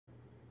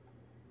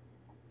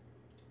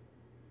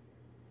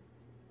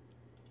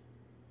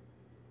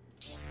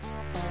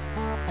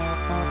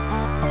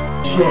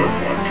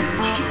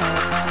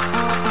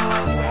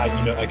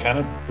I kind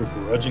of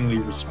begrudgingly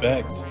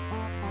respect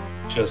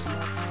just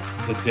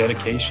the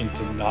dedication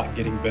to not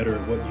getting better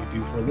at what you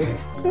do for a living.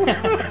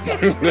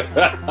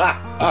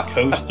 Just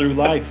coast through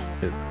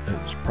life. It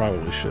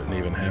probably shouldn't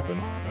even happen.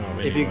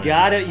 If you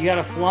got it, you got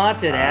to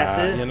flaunt it,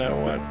 Acid. You know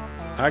what?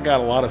 I got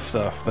a lot of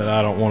stuff that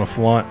I don't want to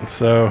flaunt,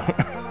 so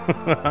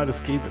I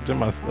just keep it to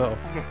myself.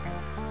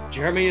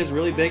 Jeremy is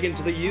really big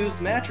into the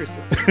used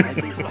mattresses.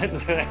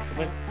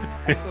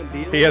 Excellent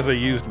deal. He has a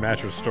used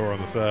mattress store on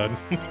the side.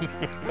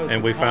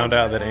 And we found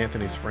out that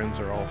Anthony's friends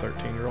are all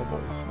 13-year-old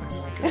boys.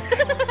 Nice.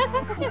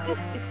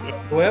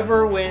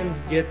 Whoever wins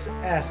gets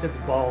Acid's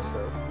ball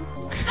soap.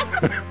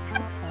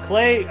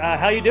 Clay,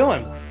 how you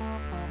doing?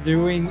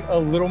 Doing a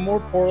little more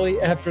poorly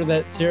after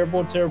that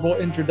terrible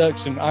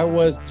introduction. I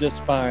was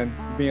just fine,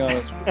 to be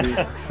honest with you.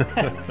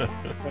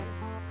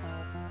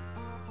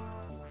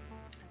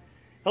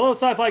 Hello,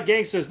 Sci-Fi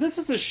Gangsters. This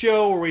is a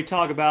show where we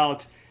talk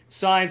about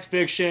science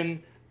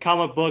fiction,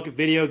 comic book,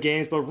 video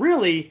games, but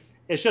really,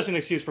 it's just an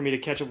excuse for me to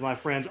catch up with my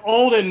friends,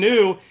 old and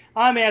new.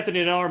 I'm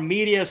Anthony Dennar,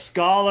 media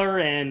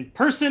scholar and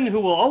person who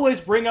will always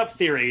bring up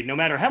theory. No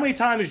matter how many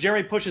times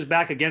Jeremy pushes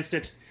back against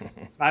it,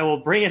 I will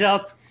bring it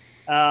up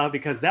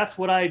because that's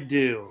what I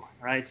do,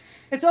 right?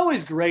 It's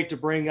always great to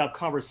bring up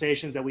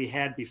conversations that we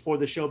had before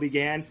the show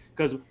began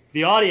because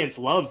the audience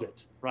loves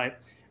it, right?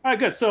 All right,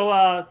 good.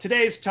 So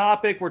today's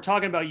topic, we're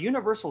talking about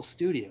Universal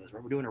Studios,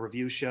 right? We're doing a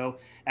review show.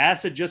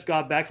 Acid just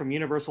got back from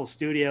Universal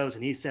Studios,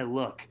 and he said,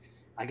 look,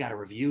 I got to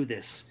review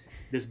this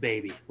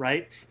baby,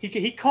 right?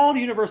 He called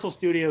Universal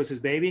Studios his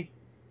baby,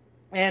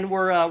 and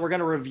we're going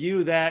to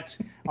review that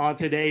on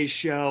today's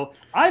show.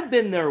 I've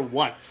been there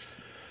once,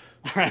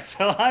 all right?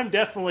 So I'm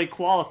definitely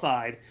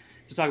qualified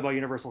to talk about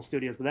Universal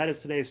Studios, but that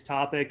is today's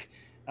topic.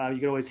 You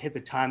can always hit the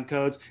time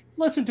codes.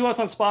 Listen to us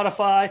on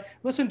Spotify.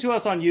 Listen to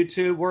us on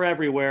YouTube. We're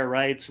everywhere,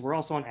 right? We're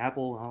also on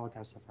Apple, all that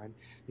kind of stuff, right?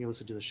 You can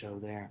listen to the show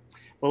there.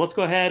 Well, let's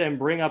go ahead and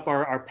bring up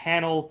our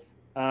panel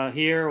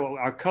here.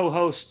 Our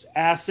co-host,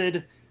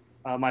 Acid,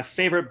 my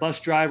favorite bus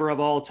driver of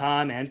all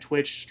time and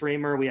Twitch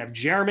streamer. We have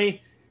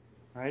Jeremy,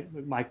 right?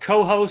 My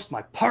co-host,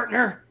 my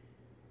partner,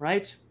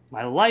 right?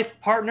 My life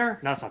partner.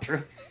 No, that's not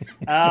true.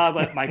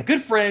 But my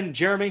good friend,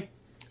 Jeremy.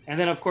 And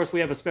then, of course, we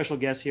have a special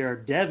guest here,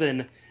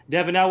 Devin.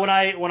 Devin, now when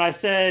I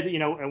said,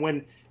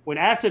 when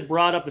Acid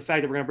brought up the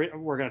fact that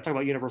we're going to talk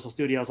about Universal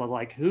Studios, I was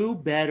like, who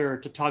better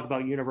to talk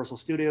about Universal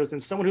Studios than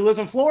someone who lives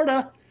in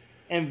Florida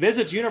and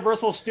visits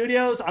Universal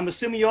Studios? I'm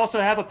assuming you also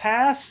have a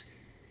pass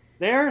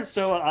there,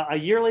 so a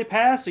yearly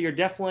pass, so you're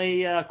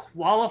definitely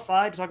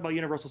qualified to talk about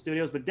Universal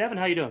Studios. But Devin,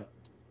 how you doing?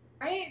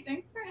 Great,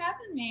 thanks for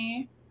having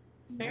me.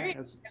 Very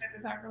excited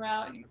to talk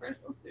about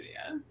Universal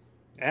Studios.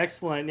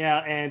 Excellent. Yeah,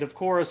 and of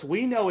course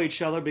we know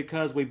each other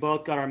because we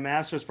both got our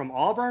masters from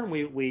Auburn.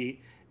 We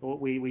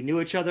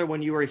knew each other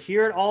when you were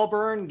here at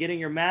Auburn getting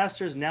your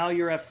masters. Now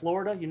you're at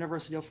Florida,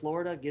 University of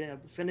Florida,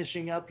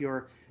 finishing up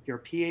your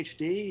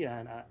PhD.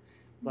 And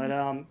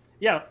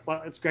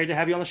but it's great to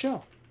have you on the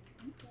show.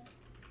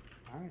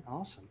 All right,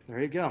 awesome. There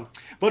you go.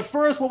 But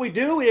first, what we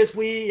do is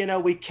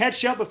we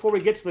catch up before we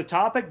get to the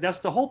topic. That's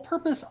the whole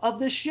purpose of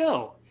this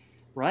show,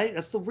 right?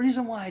 That's the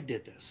reason why I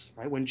did this,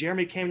 right? When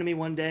Jeremy came to me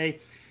one day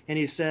and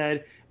he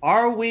said,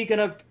 are we going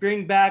to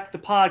bring back the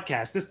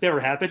podcast? This never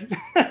happened.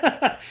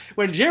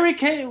 When he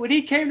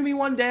came to me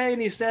one day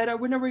and he said,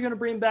 we're never going to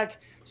bring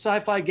back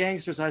Sci-Fi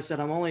Gangsters, I said,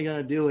 I'm only going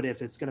to do it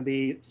if it's going to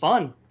be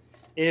fun,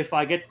 if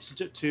I get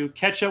to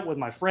catch up with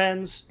my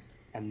friends,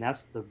 and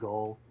that's the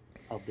goal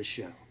of the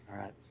show. All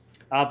right.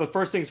 But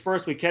first things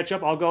first, we catch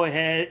up. I'll go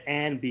ahead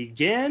and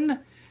begin.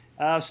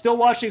 Still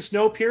watching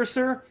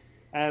Snowpiercer.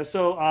 As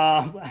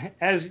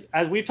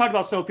we've talked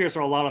about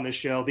Snowpiercer a lot on this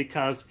show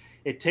because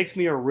it takes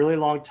me a really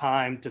long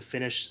time to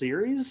finish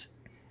series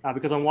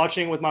because I'm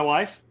watching with my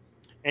wife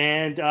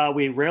and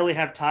we rarely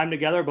have time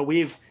together, but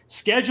we've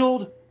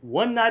scheduled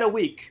one night a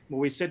week where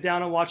we sit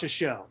down and watch a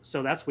show.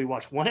 So we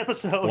watch one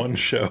episode. One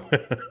show.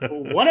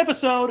 One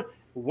episode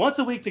once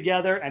a week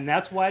together, and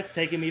that's why it's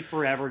taken me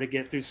forever to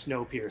get through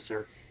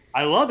Snowpiercer.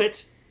 I love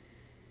it.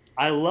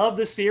 I love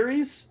the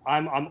series.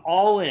 I'm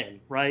all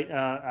in, right?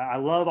 I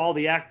love all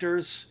the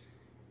actors.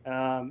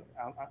 I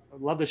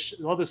love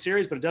the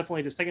series, but it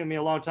definitely just taken me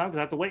a long time because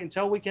I have to wait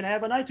until we can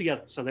have a night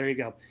together. So there you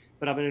go.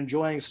 But I've been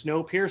enjoying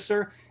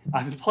Snowpiercer.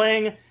 I've been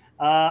playing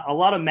a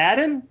lot of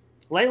Madden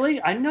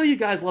lately. I know you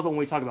guys love it when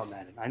we talk about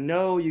Madden. I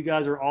know you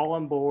guys are all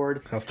on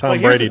board. How's Tom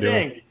Brady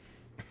doing?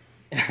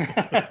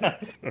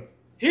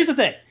 Here's the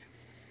thing.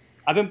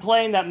 I've been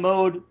playing that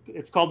mode.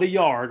 It's called the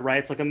Yard, right?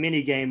 It's like a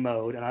mini game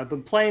mode. And I've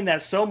been playing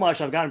that so much.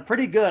 I've gotten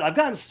pretty good. I've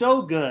gotten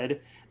so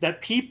good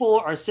that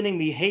people are sending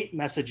me hate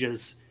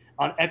messages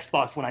on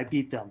Xbox when I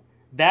beat them.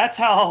 That's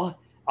how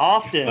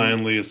often.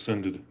 Finally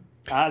ascended.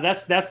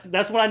 That's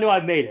when I knew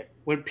I've made it.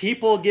 When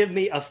people give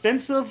me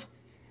offensive,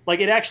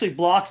 like it actually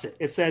blocks it.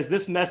 It says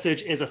this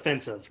message is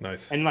offensive.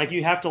 Nice. And like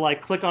you have to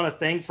like click on a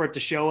thing for it to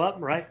show up,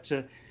 right?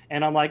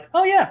 And I'm like,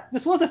 oh yeah,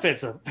 this was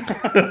offensive.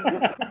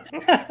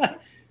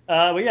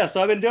 But yeah,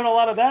 so I've been doing a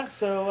lot of that.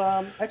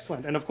 So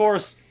excellent. And of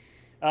course,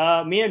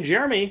 me and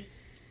Jeremy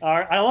All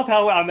right. I love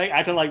how I'm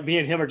acting like me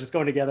and him are just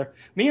going together.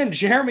 Me and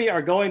Jeremy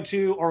are going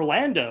to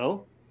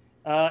Orlando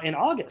in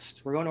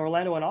August. We're going to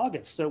Orlando in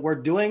August. So we're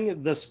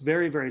doing this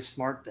very, very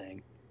smart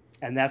thing.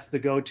 And that's to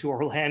go to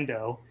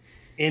Orlando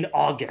in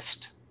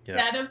August. Yeah.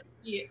 That of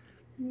you.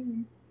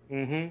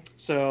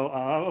 So,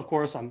 of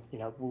course,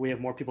 we have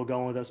more people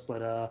going with us,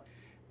 but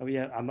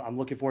yeah, I'm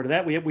looking forward to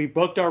that. We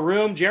booked our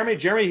room. Jeremy,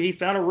 he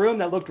found a room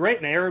that looked great,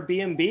 an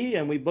Airbnb,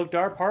 and we booked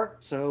our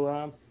part.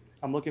 So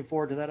I'm looking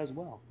forward to that as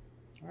well.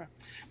 All right.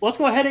 Well, let's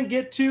go ahead and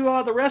get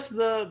to the rest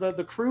of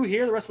the crew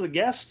here, the rest of the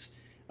guests.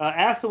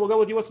 Asta, we'll go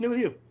with you. What's new with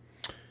you?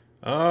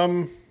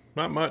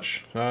 Not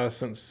much.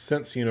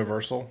 Since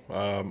Universal,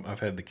 I've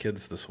had the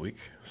kids this week,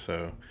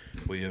 so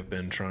we have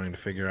been trying to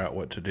figure out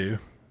what to do.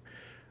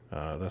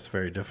 That's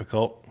very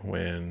difficult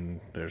when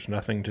there's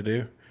nothing to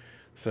do.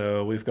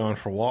 So we've gone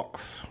for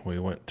walks. We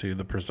went to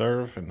the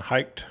preserve and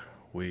hiked.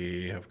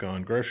 We have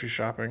gone grocery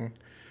shopping,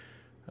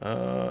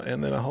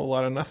 and then a whole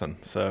lot of nothing.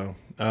 So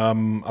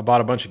I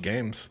bought a bunch of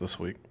games this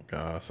week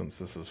since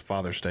this is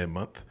Father's Day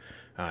month.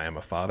 I am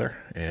a father,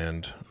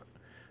 and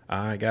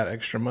I got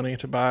extra money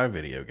to buy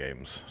video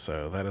games.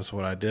 So that is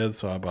what I did.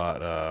 So I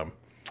bought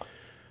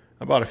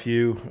a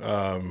few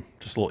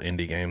just little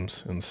indie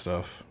games and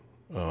stuff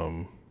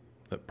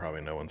that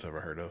probably no one's ever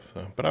heard of.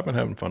 So, but I've been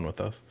having fun with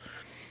those.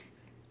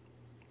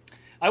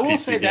 I will PC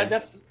say that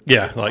games.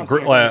 that's Like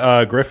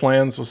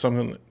Grifflands was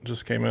something that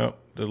just came out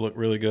that looked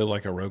really good,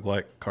 like a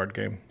roguelike card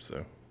game.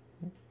 So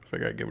I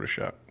figured I'd give it a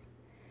shot.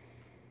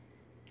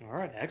 all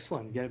right.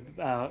 Excellent.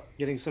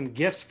 Getting some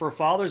gifts for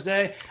Father's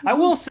Day. I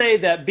will say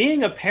that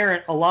being a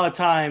parent a lot of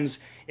times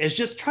is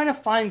just trying to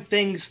find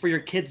things for your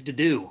kids to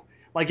do.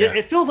 Like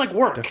it feels like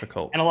work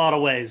difficult in a lot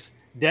of ways.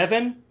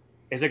 Devin,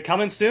 is it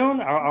coming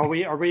soon? Are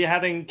we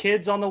having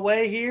kids on the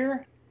way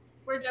here?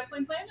 We're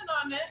definitely planning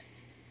on it.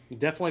 You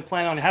definitely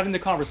plan on having the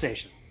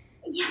conversation.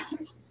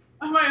 Yes.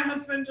 My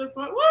husband just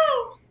went,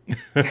 woo!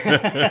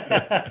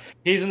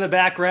 He's in the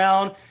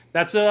background.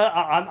 That's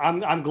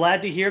I'm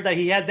glad to hear that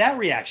he had that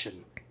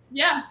reaction.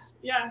 Yes.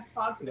 Yeah, it's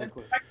positive.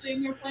 Exactly. Actually,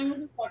 in here playing with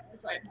his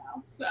Legos right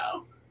now.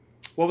 So,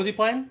 What was he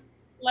playing?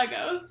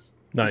 Legos. He's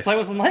Nice. playing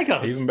with some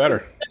Legos. Even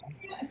better.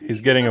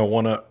 He's getting a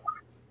 1-up.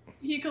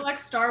 He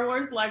collects Star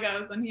Wars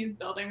Legos, and he's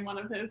building one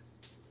of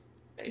his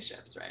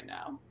spaceships right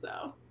now.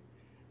 So,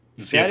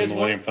 Does he That have is the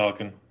one- Millennium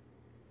Falcon?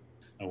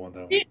 I want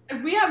that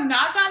one. we have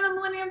not gotten the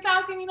Millennium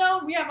Falcon.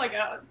 We have like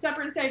a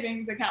separate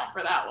savings account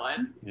for that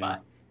one. Yeah.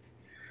 But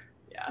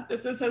yeah,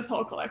 this is his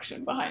whole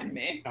collection behind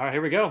me. All right,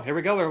 here we go.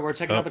 We're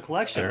checking out the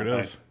collection. There it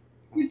is.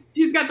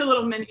 He's got the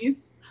little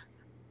minis.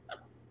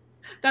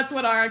 That's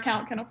what our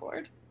account can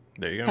afford.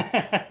 There you go.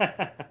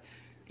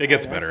 It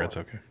gets Oh, better. excellent. It's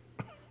okay.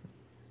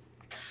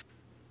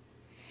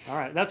 All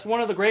right, that's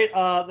one of the great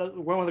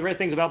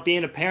things about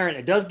being a parent.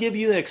 It does give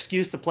you the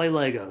excuse to play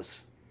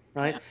Legos,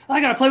 right?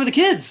 I gotta play with the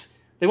kids.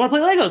 They want to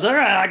play Legos. All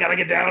right, I gotta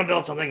get down and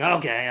build something.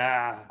 Okay.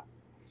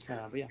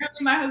 But yeah.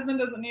 Apparently, my husband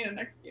doesn't need an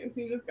excuse.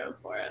 He just goes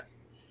for it.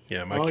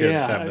 Yeah, my Oh,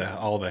 kids yeah. have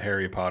all the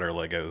Harry Potter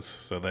Legos,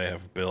 so they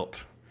have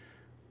built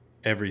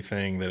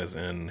everything that is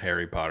in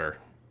Harry Potter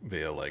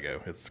via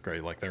Lego. It's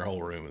great. Like their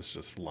whole room is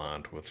just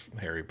lined with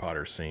Harry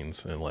Potter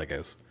scenes and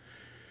Legos.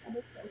 That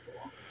is so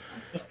cool.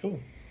 That's cool.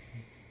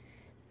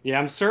 Yeah,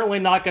 I'm certainly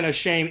not going to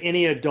shame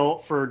any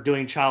adult for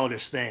doing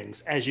childish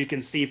things, as you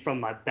can see from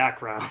my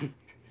background.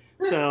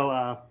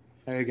 So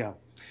there you go.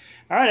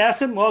 All right,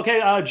 Aston. Well,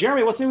 okay,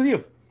 Jeremy, what's new with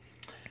you?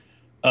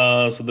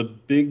 So the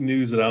big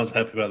news that I was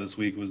happy about this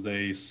week was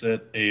they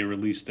set a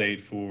release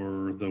date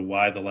for the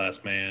Why the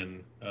Last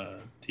Man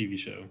TV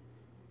show.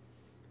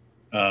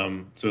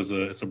 So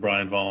it's a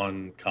Brian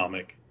Vaughan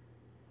comic,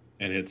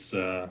 and it's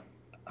I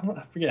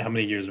forget how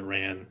many years it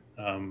ran.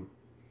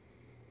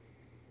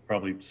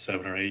 Probably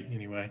 7 or 8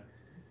 anyway.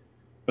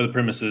 But the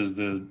premise is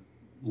the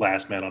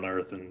last man on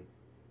Earth and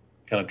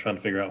kind of trying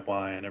to figure out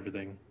why and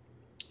everything.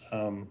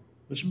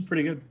 It should be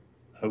pretty good.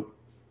 I hope.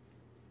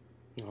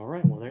 All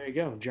right, well, there you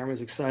go.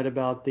 Jeremy's excited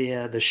about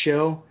the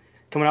show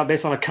coming out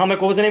based on a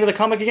comic. What was the name of the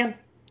comic again?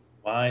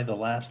 Why the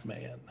Last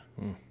Man?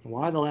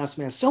 Why the Last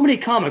Man? So many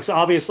comics,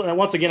 obviously. And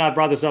once again, I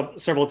brought this up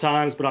several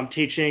times, but I'm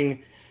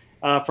teaching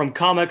from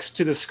comics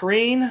to the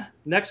screen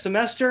next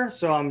semester.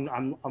 So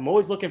I'm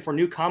always looking for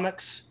new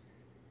comics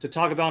to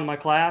talk about in my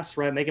class,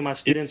 right? Making my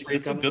students read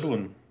It's a comics. good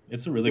one.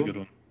 It's a really good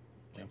one.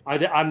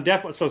 I'm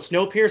definitely so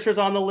Snowpiercer's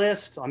on the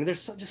list. I mean,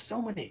 there's just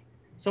so many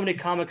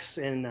comics,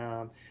 and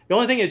the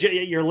only thing is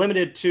you're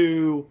limited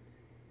to,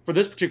 for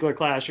this particular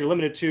class, you're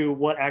limited to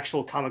what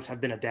actual comics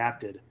have been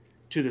adapted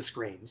to the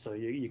screen. So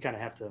you kind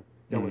of have to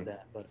go with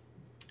that. But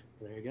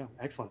there you go,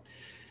 excellent.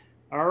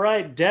 All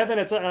right, Devin,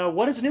 it's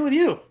what is new with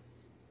you?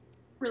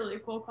 Really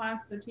cool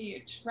class to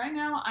teach. Right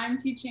now, I'm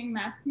teaching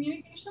mass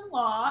communication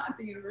law at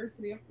the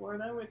University of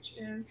Florida, which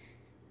is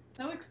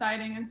so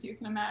exciting, as you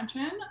can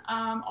imagine.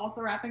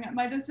 Also wrapping up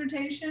my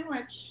dissertation,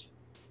 which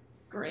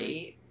is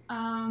great.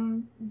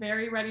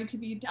 Very ready to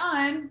be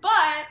done.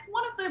 But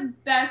one of the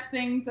best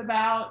things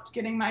about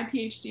getting my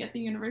PhD at the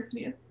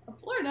University of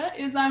Florida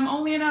is I'm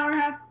only an hour and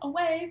a half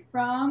away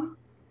from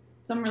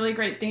some really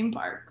great theme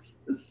parks.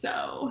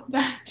 So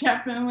that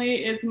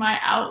definitely is my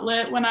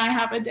outlet when I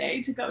have a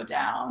day to go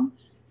down.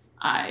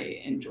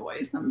 I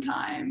enjoy some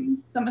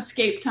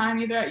escape time,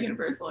 either at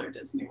Universal or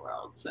Disney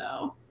World.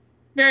 So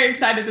very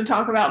excited to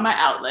talk about my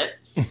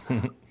outlets.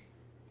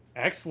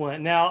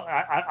 Excellent. Now,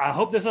 I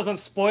hope this doesn't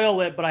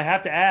spoil it, but I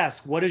have to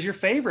ask, what is your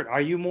favorite?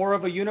 Are you more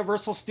of a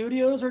Universal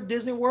Studios or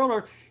Disney World,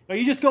 or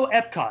you just go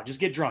Epcot, just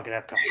get drunk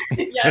at Epcot?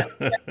 Yes.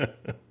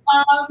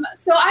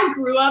 So I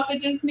grew up a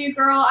Disney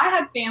girl. I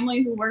had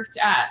family who worked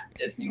at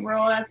Disney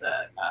World as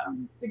a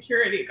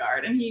security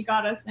guard, and he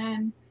got us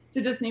in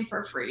to Disney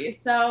for free.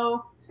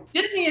 So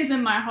Disney is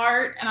in my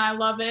heart, and I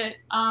love it.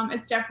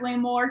 It's definitely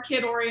more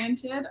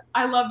kid-oriented.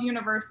 I love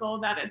Universal,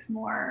 that it's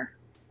more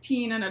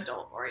teen and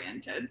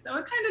adult-oriented. So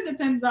it kind of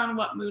depends on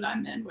what mood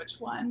I'm in, which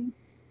one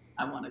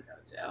I want to go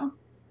to.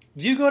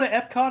 Do you go to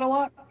Epcot a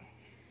lot?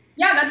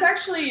 Yeah, that's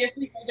actually, if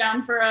we go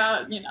down for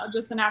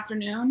just an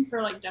afternoon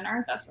for like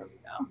dinner, that's where we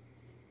go.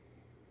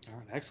 All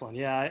right, excellent.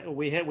 Yeah,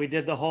 we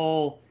did the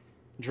whole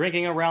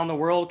drinking around the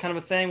world kind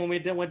of a thing when we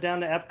went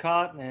down to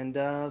Epcot, and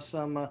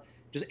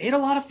just ate a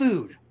lot of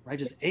food, right?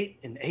 Just ate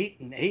and ate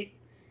and ate.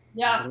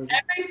 Yeah,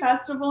 every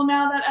festival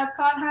now that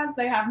Epcot has,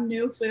 they have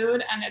new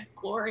food, and it's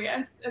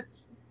glorious.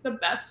 It's the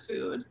best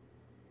food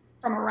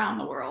from around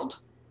the world.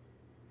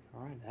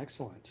 All right,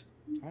 excellent.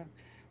 All right.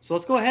 So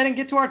let's go ahead and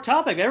get to our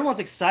topic. Everyone's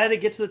excited to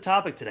get to the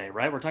topic today,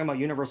 right? We're talking about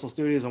Universal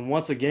Studios, and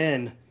once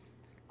again,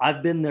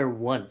 I've been there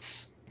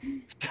once.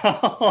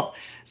 But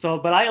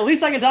at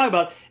least I can talk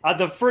about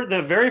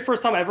the very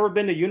first time I've ever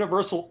been to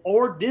Universal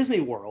or Disney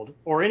World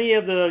or any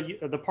of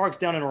the parks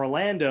down in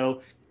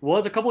Orlando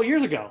was a couple of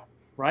years ago,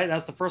 right?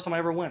 That's the first time I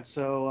ever went.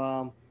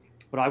 So,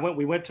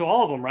 we went to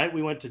all of them, right?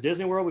 We went to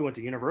Disney World, we went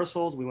to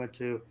Universal's, we went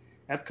to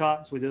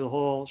Epcot, so we did the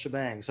whole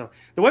shebang. So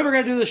the way we're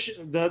going to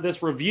do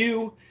this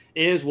review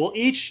is we'll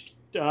each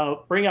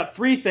bring up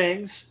 3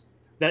 things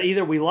that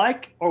either we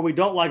like or we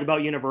don't like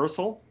about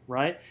Universal,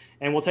 right?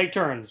 And we'll take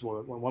turns.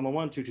 1, 1,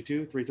 1, 2, 2,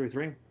 2, 3, 3,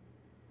 3.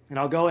 And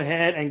I'll go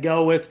ahead and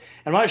go with,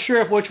 I'm not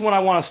sure which one I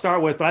want to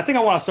start with, but I think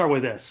I want to start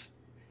with this.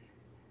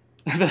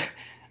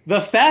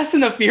 The Fast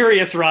and the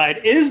Furious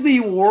ride is the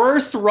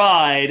worst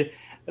ride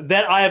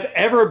that I have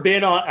ever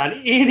been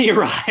on any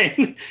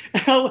ride.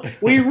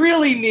 We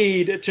really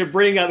need to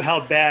bring up how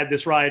bad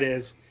this ride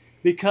is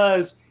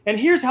and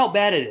here's how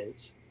bad it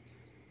is.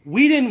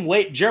 We didn't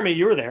wait. Jeremy,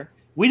 you were there.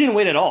 We didn't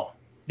wait at all.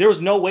 There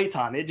was no wait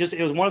time. It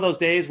was one of those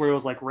days where it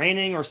was like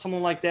raining or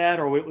something like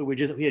that, or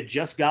we had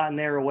just gotten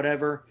there or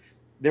whatever.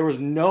 There was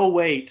no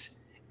wait,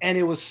 and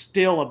it was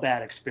still a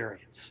bad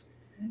experience.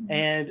 Mm-hmm.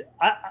 And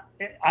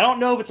I don't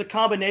know if it's a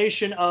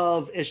combination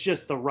of it's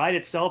just the ride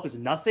itself is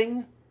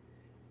nothing,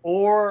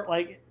 or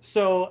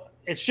so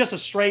it's just a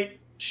straight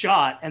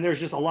shot and there's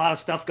just a lot of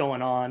stuff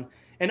going on.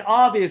 And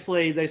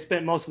obviously they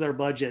spent most of their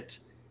budget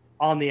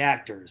on the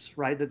actors,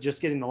 right? That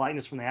just getting the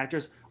likeness from the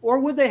actors, or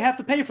would they have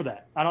to pay for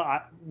that?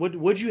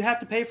 Would you have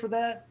to pay for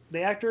that?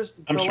 The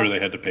actors? I'm sure they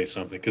had to pay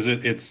something because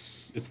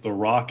it's The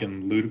Rock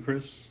and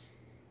Ludacris.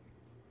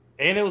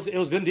 And it was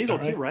Vin Diesel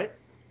too, right?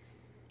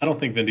 I don't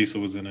think Vin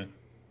Diesel was in it.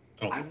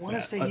 I want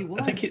to say he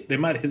was. I think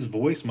his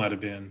voice might have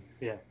been.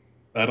 Yeah.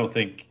 I don't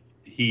think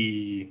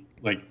he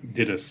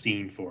did a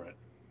scene for it.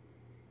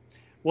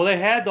 Well, they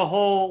had the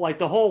whole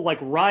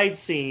ride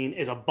scene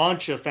is a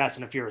bunch of Fast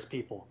and the Furious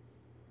people.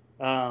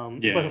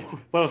 Yeah.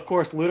 But of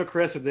course,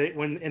 Ludacris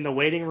when in the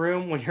waiting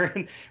room, when you're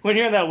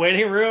in that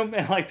waiting room,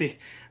 and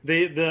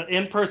the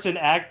in-person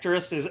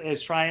actress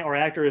is trying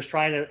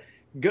to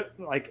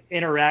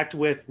interact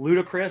with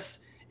Ludacris,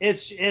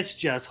 it's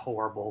just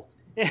horrible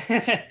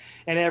in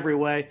every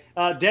way.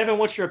 Devin,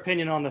 what's your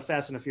opinion on the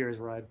Fast and the Furious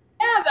ride?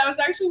 Yeah, that was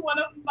actually one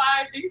of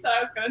my things that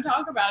I was going to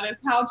talk about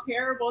is how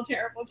terrible,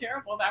 terrible,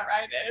 terrible that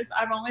ride is.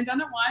 I've only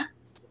done it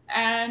once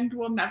and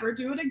will never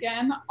do it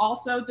again.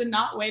 Also, did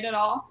not wait at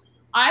all.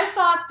 I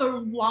thought the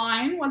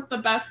line was the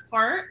best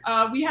part.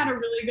 We had a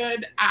really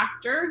good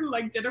actor who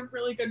did a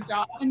really good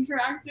job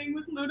interacting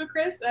with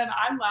Ludacris, and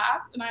I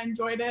laughed and I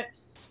enjoyed it.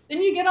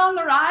 Then you get on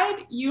the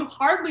ride, you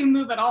hardly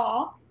move at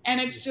all,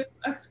 and it's just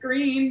a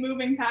screen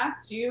moving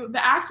past you.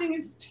 The acting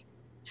is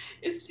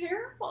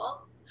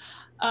terrible.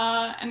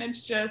 And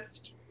it's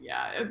just,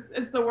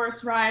 it's the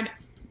worst ride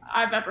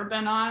I've ever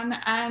been on.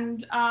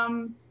 And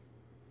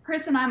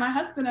Chris and I, my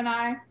husband and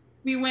I,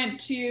 we went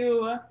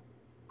to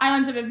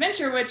Islands of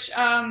Adventure, which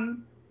the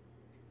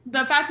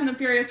Fast and the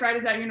Furious ride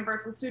is at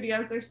Universal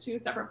Studios. There's 2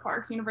 separate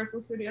parks,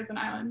 Universal Studios and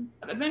Islands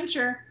of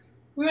Adventure.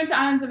 We went to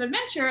Islands of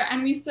Adventure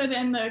and we stood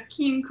in the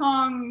King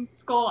Kong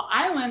Skull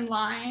Island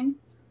line.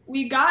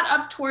 We got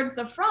up towards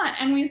the front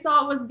and we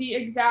saw it was the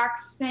exact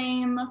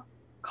same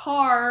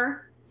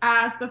car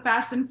as the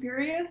Fast and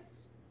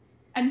Furious.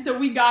 And so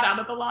we got out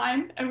of the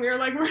line and we were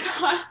like,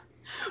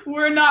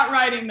 we're not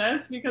riding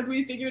this, because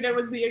we figured it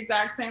was the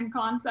exact same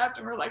concept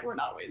and we're like, we're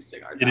not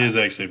wasting our time. It is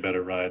actually a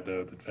better ride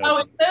though than Fast. Oh,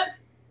 is it?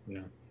 Yeah.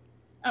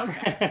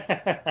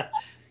 Okay.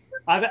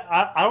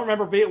 I don't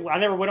remember I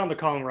never went on the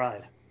Kong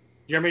ride.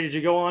 Jeremy, did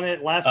you go on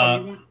it last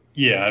time you went?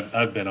 Yeah,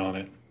 I've been on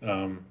it.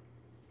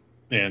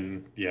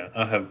 And yeah,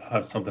 I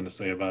have something to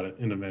say about it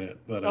in a minute.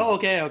 But Oh,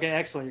 okay,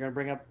 excellent. You're gonna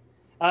bring up.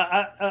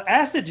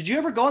 Acid, did you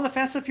ever go on the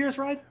Fast and Furious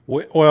ride?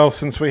 Well,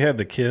 since we had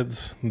the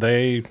kids,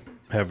 they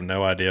have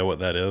no idea what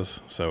that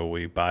is, so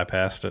we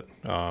bypassed it.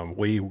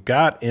 We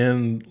got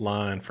in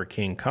line for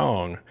King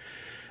Kong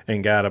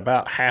and got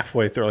about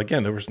halfway through.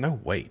 Again, there was no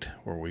wait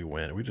where we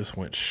went. We just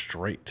went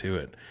straight to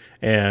it.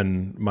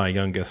 And my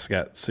youngest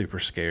got super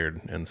scared,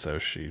 and so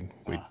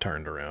we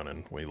turned around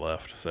and we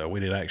left. So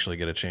we didn't actually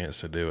get a chance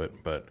to do it,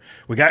 but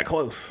we got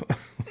close.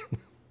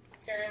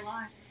 Scary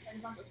line. There's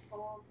a bunch of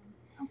skulls.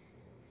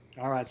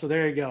 All right, so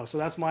there you go. So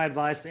that's my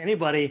advice to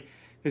anybody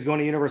who's going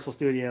to Universal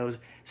Studios: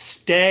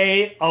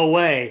 stay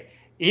away,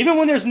 even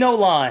when there's no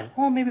line.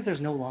 Well, maybe if there's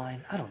no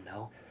line, I don't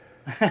know.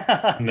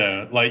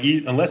 no, like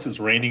unless it's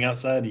raining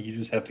outside, you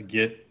just have to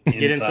get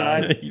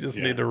inside. You just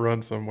need to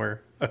run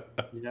somewhere.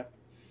 Yep.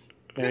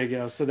 There you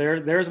go. So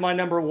there's my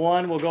number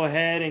one. We'll go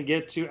ahead and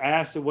get to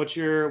Acid. What's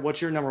your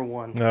number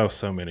one? Oh,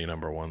 so many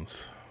number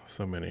ones.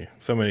 So many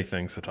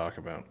things to talk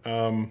about.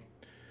 I'll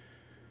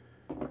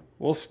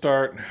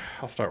start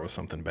with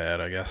something bad,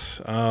 I guess.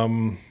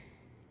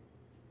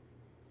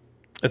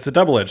 It's a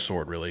double-edged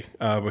sword, really,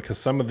 because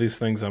some of these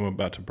things I'm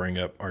about to bring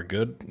up are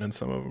good and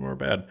some of them are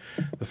bad.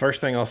 The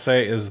first thing I'll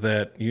say is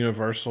that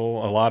a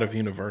lot of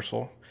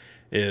Universal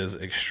is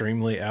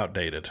extremely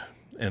outdated.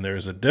 And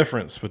there's a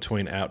difference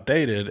between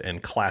outdated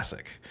and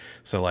classic.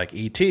 So like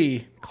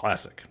E.T.,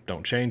 classic.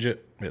 Don't change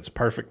it. It's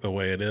perfect the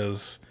way it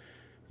is.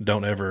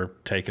 Don't ever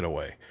take it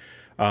away.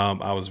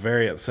 I was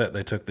very upset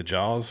they took the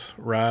Jaws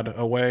ride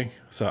away,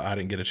 so I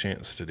didn't get a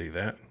chance to do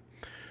that.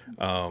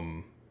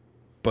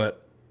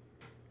 But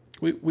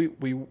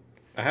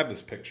I have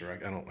this picture.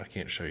 I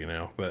can't show you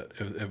now, but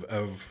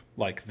of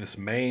like this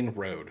main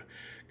road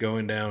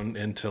going down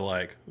into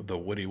like the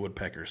Woody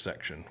Woodpecker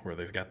section where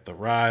they've got the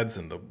rides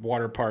and the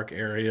water park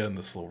area and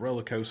this little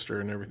roller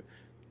coaster and everything.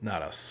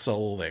 Not a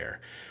soul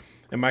there.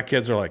 And my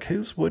kids are like,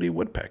 "Who's Woody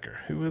Woodpecker?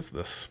 Who is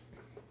this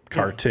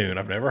cartoon?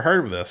 I've never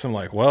heard of this." I'm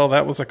like, "Well,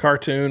 that was a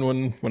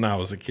cartoon when I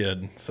was a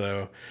kid."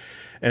 So,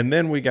 and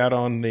then we got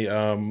on the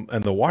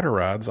and the water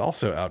rides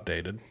also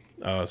outdated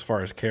as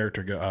far as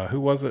character go. Who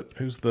was it?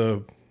 Who's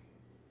the?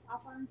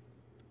 Popeye?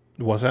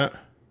 Was that?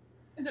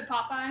 Is it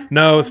Popeye?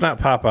 No, it's not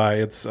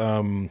Popeye. It's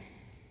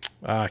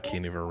I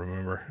can't even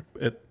remember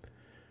it.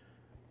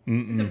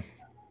 No.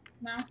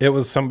 It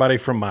was somebody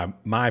from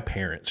my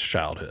parents'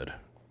 childhood.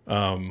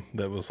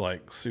 That was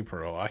like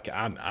super old. I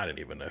didn't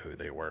even know who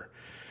they were.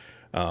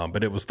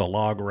 But it was the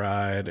log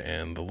ride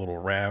and the little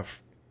raft,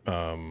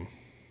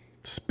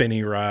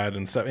 spinny ride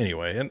and stuff.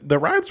 Anyway, and the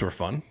rides were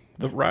fun.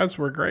 The rides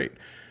were great.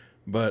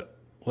 But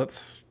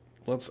let's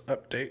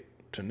update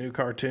to new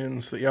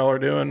cartoons that y'all are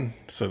doing,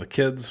 so the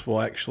kids will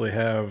actually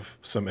have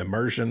some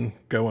immersion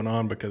going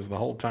on, because the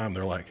whole time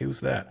they're like, "Who's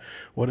that?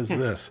 What is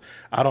this?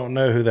 I don't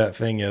know who that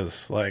thing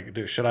is." Like,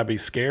 should I be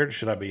scared?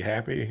 Should I be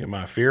happy? Am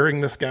I fearing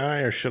this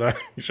guy, or should I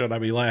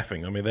be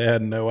laughing? I mean, they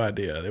had no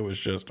idea. It was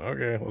just,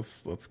 okay,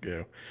 let's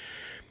go.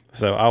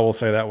 So I will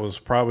say that was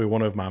probably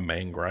one of my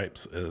main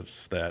gripes,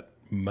 is that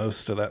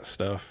most of that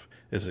stuff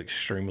is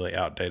extremely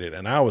outdated.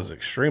 And I was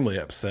extremely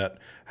upset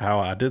how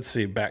I did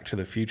see Back to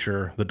the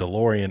Future, the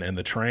DeLorean and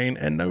the train,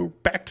 and no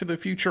Back to the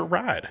Future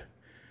ride.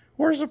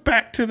 Where's a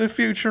Back to the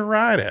Future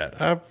ride at?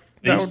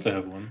 They used to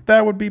have one.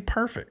 That would be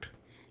perfect.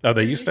 Oh,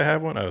 they used to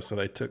have one? Oh, so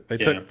they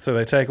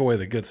take away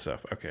the good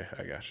stuff. Okay,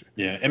 I got you.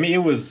 Yeah, I mean, it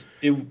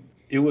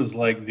was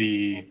like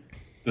the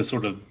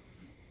sort of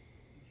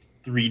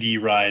 3D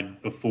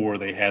ride before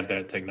they had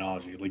that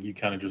technology. Like, you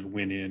kind of just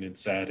went in and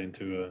sat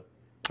into a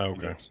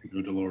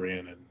pseudo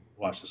DeLorean and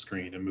watched the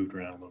screen and moved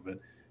around a little bit.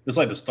 It's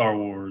like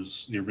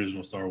the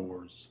original Star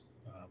Wars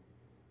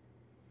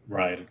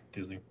ride at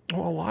Disney.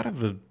 Well, a lot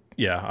of I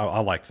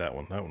like that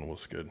one. That one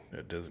was good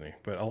at Disney.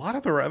 But a lot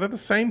of they're the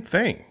same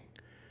thing.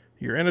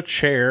 You're in a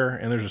chair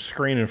and there's a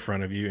screen in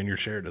front of you and your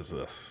chair does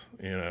this,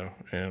 And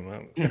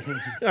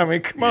I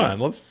mean, come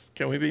on,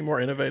 can we be more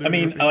innovative? I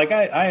mean, like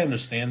I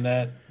understand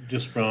that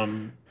just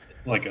from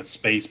like a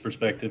space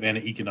perspective and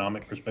an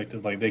economic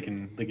perspective. Like they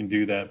can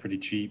do that pretty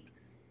cheap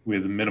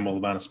with a minimal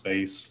amount of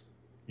space,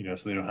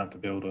 so they don't have to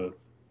build a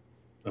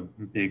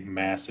big,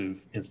 massive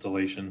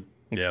installation.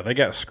 Yeah, they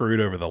got screwed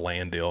over the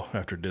land deal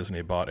after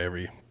Disney bought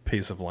every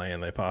piece of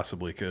land they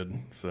possibly could.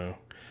 So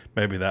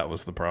maybe that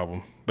was the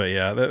problem. But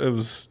yeah, it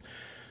was,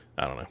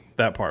 I don't know.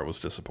 That part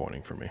was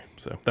disappointing for me.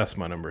 So that's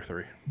my number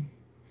 3.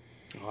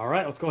 All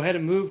right, let's go ahead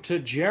and move to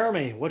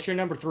Jeremy. What's your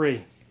number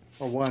 3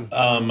 or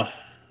 1?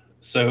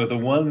 So the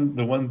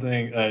one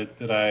thing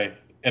that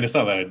and it's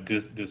not that I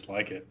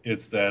dislike it.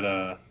 It's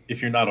that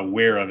if you're not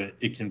aware of it,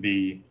 it can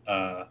be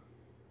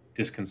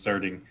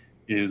disconcerting.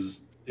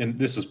 And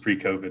this was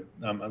pre-COVID.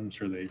 I'm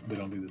sure they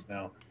don't do this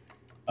now.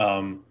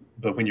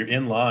 But when you're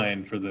in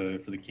line for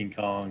the King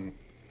Kong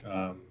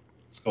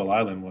Skull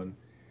Island one,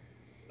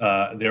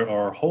 there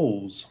are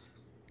holes.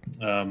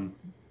 The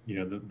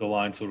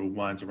line sort of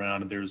winds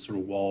around, and there's sort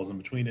of walls in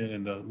between it,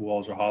 and the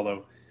walls are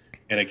hollow.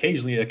 And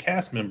occasionally, a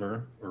cast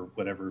member, or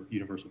whatever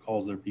Universal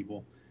calls their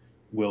people,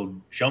 will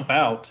jump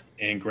out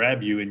and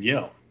grab you and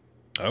yell.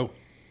 Oh.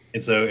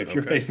 And so if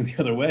you're Okay. facing the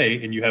other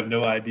way and you have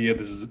no idea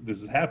this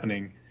is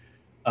happening,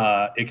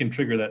 it can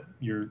trigger that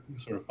your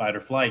sort of fight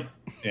or flight.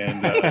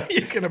 And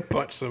You're gonna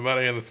punch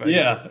somebody in the face.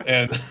 yeah,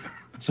 and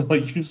so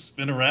like you just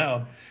spin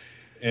around,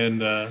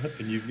 and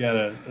you've got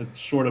a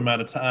short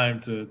amount of time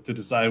to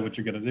decide what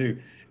you're gonna do.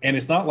 And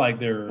it's not like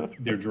they're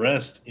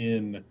dressed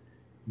in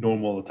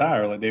normal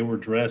attire. Like they were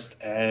dressed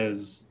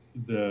as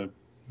the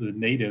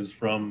natives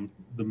from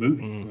the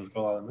movie. It was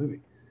called out of the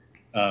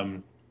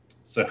movie.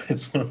 So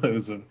it's one of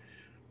those.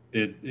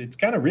 It's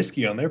kind of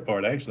risky on their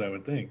part, actually. I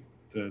would think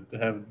to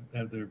have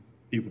their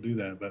people do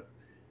that. But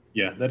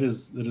yeah, that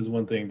is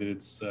one thing that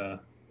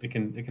it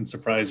can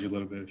surprise you a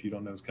little bit if you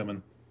don't know it's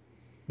coming.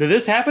 Did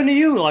this happen to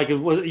you? Like,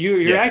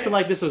 you're Yeah. acting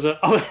like this is a?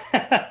 Oh,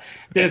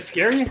 did it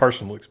scare you?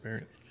 Personal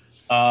experience.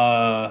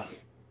 Yeah,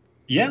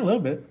 a little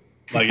bit.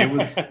 Like it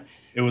was.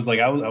 It was like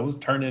I was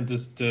turning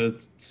just to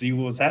see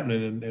what was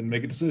happening and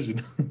make a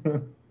decision.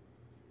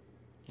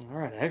 All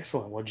right,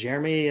 excellent. Well,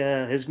 Jeremy,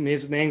 his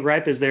main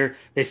gripe is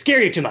they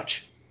scare you too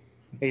much.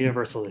 At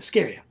Universal, they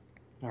scare you.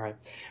 All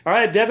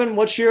right, Devin,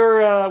 what's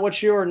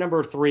your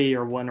number 3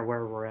 or 1 or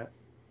wherever we're at?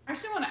 I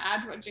actually want to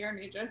add to what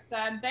Jeremy just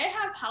said. They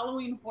have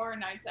Halloween Horror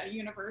Nights at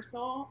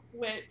Universal,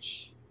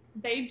 which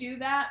they do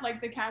that. Like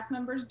the cast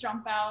members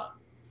jump out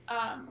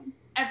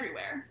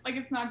everywhere. Like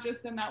it's not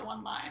just in that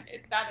one line.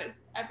 That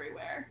is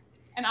everywhere.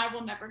 And I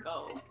will never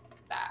go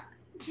back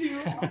to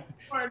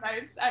Horror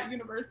Nights at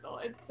Universal.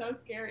 It's so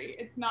scary.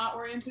 It's not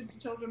oriented to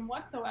children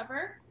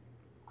whatsoever.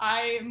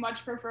 I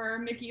much prefer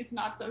Mickey's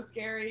Not So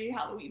Scary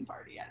Halloween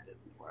Party at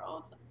Disney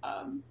World.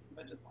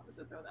 But just wanted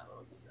to throw that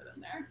little bit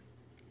in there.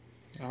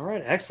 All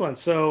right, excellent.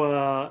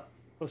 So,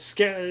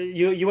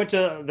 you went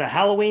to the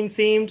Halloween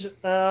themed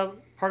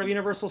part of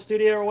Universal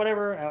Studio or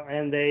whatever,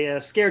 and they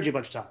scared you a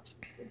bunch of times.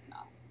 It's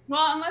not.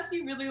 Well, unless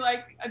you really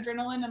like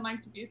adrenaline and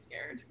like to be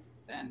scared,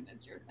 then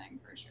it's your thing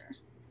for sure.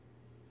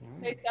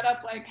 They set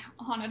up like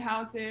haunted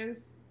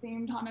houses,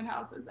 themed haunted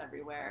houses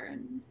everywhere,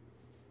 and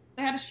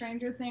they had a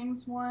Stranger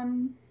Things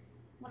one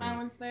when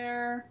I was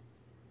there.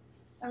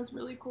 That was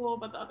really cool,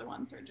 but the other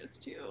ones are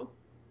just too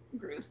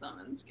gruesome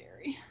and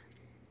scary.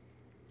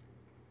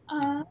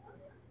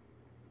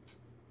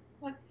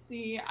 Let's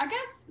see. I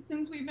guess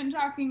since we've been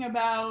talking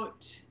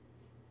about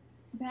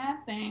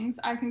bad things,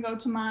 I can go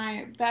to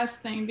my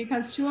best thing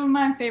because 2 of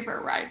my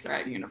favorite rides are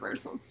at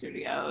Universal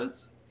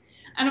Studios.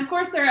 And of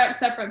course, they're at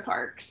separate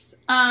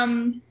parks.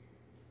 But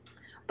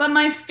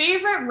my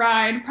favorite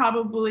ride,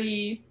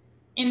 probably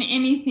in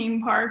any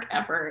theme park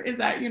ever, is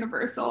at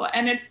Universal,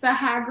 and it's the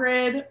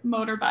Hagrid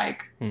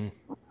motorbike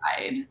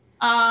ride.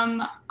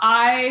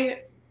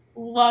 I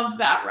love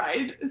that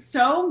ride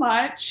so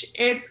much.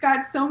 It's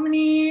got so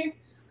many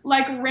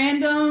like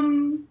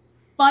random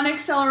fun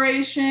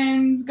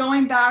accelerations,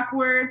 going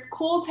backwards,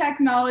 cool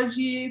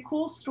technology,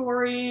 cool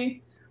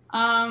story.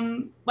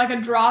 Like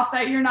a drop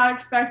that you're not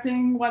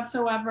expecting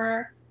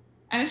whatsoever.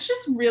 And it's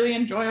just really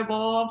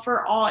enjoyable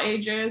for all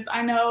ages.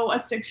 I know a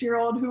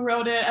 6-year-old who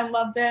rode it and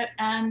loved it,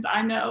 and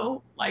I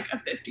know like a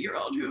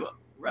 50-year-old who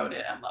rode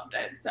it and loved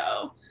it.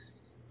 So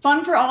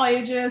fun for all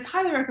ages.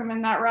 Highly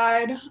recommend that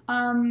ride.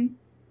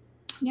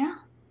 Yeah.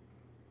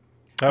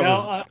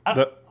 I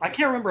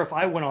can't remember if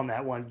I went on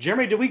that one.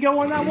 Jeremy, did we go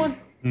on that one?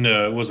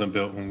 No, it wasn't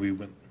built when we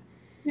went.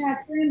 Yeah,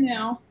 it's brand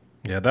new.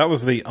 Yeah, that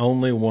was the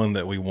only one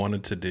that we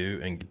wanted to do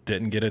and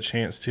didn't get a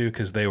chance to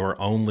because they were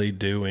only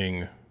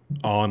doing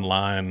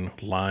online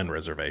line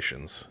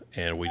reservations,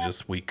 and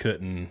we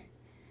couldn't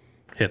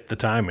hit the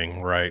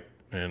timing right,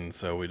 and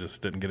so we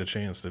just didn't get a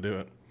chance to do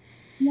it.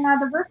 Yeah,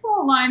 the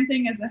virtual line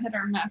thing is a hit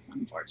or miss,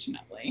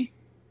 unfortunately.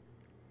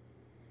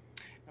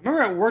 I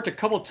remember it worked a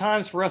couple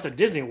times for us at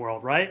Disney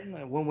World,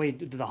 right? When we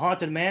did the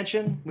Haunted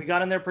Mansion, we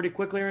got in there pretty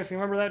quickly. If you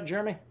remember that,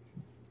 Jeremy?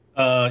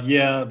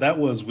 Yeah, that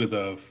was with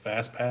a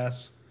Fast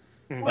Pass.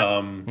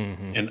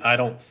 And I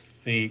don't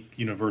think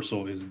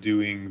Universal is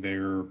doing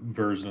their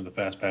version of the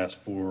Fast Pass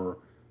for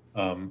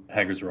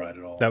Hagrid's Ride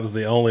at all. That was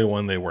the only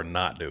one they were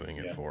not doing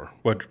it for.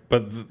 But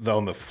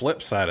on the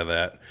flip side of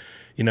that,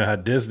 you know how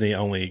Disney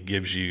only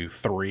gives you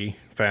 3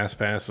 Fast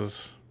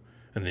Passes,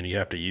 and then you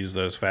have to use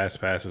those Fast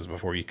Passes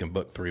before you can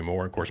book 3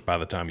 more. Of course, by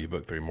the time you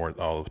book 3 more,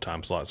 all the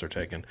time slots are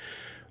taken.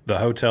 The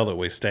hotel that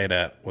we stayed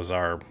at was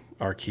our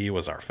key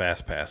was our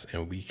Fast Pass,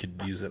 and we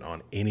could use it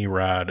on any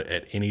ride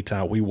at any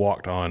time. We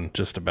walked on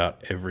just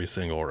about every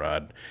single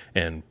ride,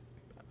 and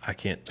I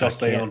can't. Y'all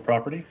stay on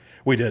property?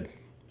 We did.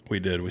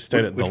 We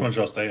stayed at which ones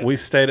y'all stay at? We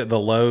stayed at the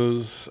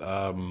Lowe's.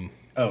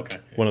 Okay.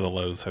 One of the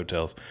Lowe's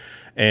hotels,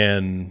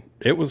 and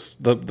it was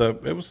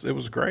it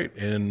was great,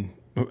 and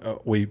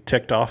we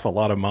ticked off a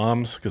lot of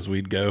moms because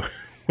we'd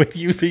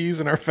be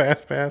using our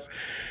Fast Pass,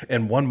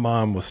 and one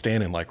mom was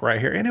standing like right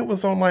here, and it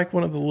was on like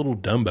one of the little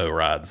Dumbo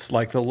rides,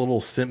 like the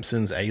little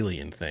Simpsons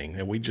alien thing,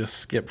 and we just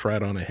skipped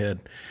right on ahead.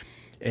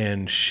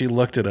 And she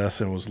looked at us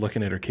and was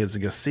looking at her kids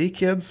and goes, "See,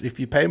 kids, if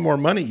you pay more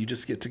money, you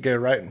just get to go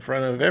right in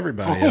front of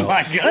everybody else." Oh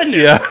my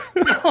goodness!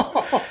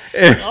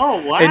 Yeah.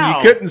 Oh wow! And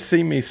you couldn't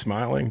see me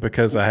smiling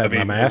because I had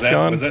my mask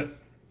on. Was that?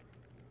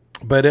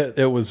 But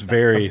it was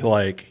very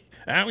like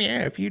Oh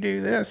yeah, if you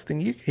do this,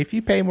 then if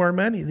you pay more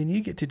money, then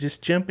you get to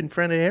just jump in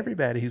front of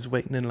everybody who's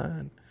waiting in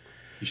line.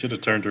 You should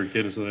have turned to her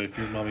kid and said, if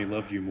your mommy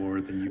loved you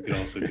more, then you could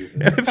also do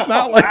this. It's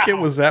not like it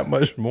was that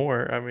much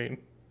more. I mean,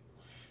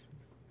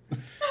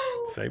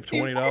 save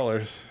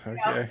 $20.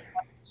 Okay.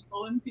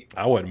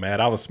 I wasn't mad.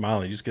 I was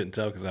smiling. You just couldn't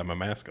tell because I had my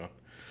mask on.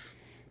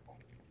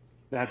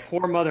 That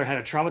poor mother had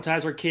to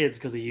traumatize her kids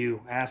because of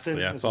you, Acid.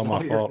 Yeah, it's all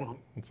my fault.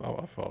 It's all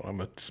my fault.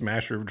 I'm a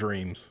smasher of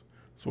dreams.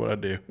 That's what I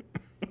do.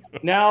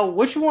 Now,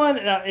 which one?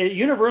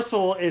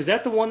 Universal, is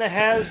that the one that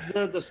has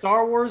the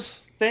Star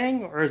Wars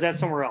thing, or is that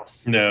somewhere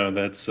else? No,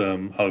 that's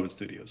Hollywood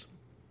Studios.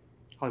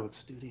 Hollywood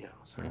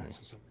Studios. All right,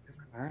 so something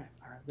different. All right,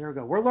 there we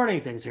go. We're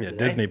learning things here. Yeah,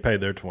 today. Disney paid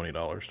their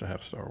 $20 to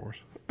have Star Wars.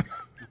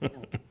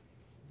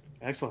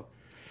 Excellent.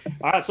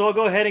 All right, so I'll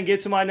go ahead and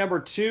get to my number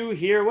 2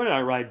 here. What did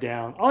I write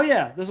down? Oh,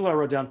 yeah, this is what I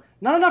wrote down.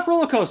 Not enough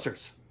roller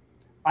coasters.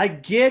 I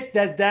get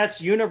that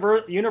that's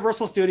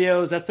Universal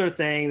Studios. That's their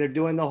thing. They're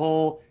doing the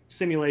whole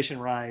simulation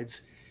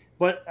rides.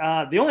 But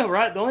the only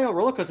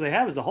roller coaster they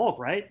have is the Hulk,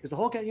 right? Is the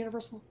Hulk at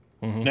Universal?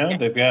 Mm-hmm. No,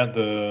 they've got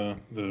the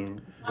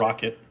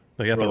rocket.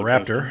 They got the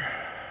Raptor.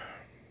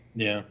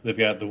 Yeah, they've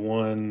got the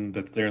one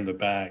that's there in the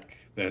back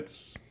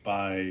that's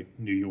by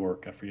New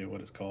York. I forget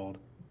what it's called.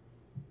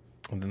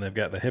 And then they've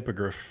got the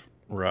Hippogriff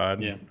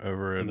ride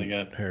over in and they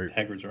got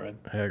Hagrid's ride.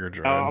 Hagrid's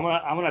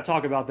ride. I'm gonna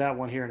talk about that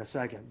one here in a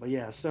second. But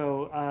yeah,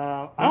 so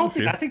I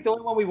think the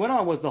only one we went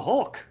on was the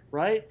Hulk,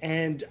 right?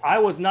 And I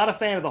was not a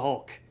fan of the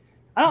Hulk.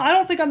 I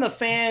don't think I'm the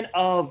fan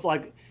of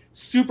like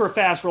super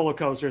fast roller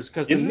coasters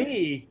because to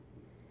me,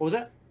 what was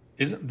that?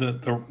 Isn't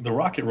the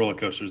rocket roller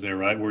coasters there,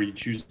 right? Where you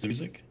choose the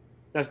music?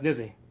 That's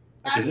Disney.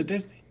 Is it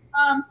Disney?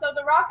 So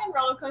the Rock and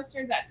Roller Coaster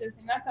is at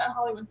Disney. That's at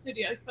Hollywood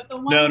Studios. But the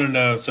one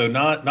No. So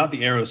not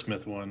the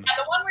Aerosmith one. Yeah,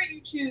 the one where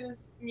you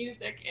choose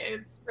music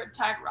is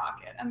Riptide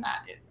Rocket, and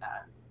that is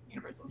at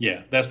Universal Studios.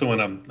 Yeah, that's the one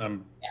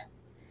I'm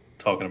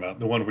talking about.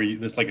 The one where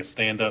it's like a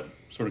stand-up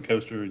sort of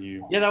coaster, and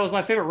you. Yeah, that was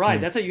my favorite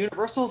ride. That's at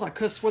Universal's. I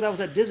could have swore that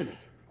was at Disney.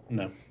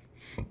 No.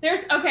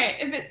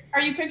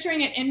 Are you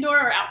picturing it indoor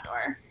or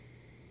outdoor?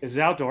 This is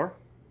outdoor.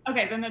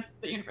 Okay, then it's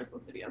the Universal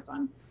Studios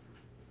one.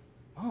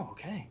 Oh,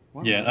 okay.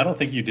 Wow. Yeah, I don't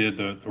think you did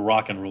the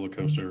rock and roller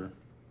coaster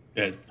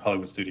at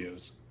Hollywood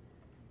Studios.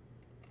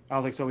 I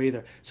don't think so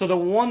either. So the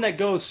one that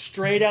goes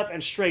straight up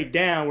and straight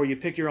down where you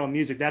pick your own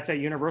music, that's at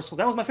Universal.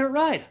 That was my favorite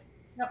ride.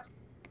 Yep.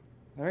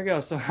 There we go.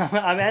 So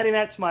I'm adding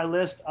that to my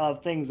list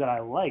of things that I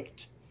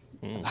liked.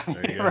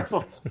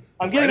 Universal.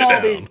 I'm getting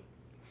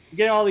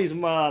all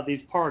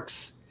these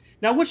parks.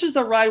 Now, which is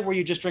the ride where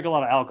you just drink a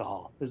lot of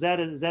alcohol? Is that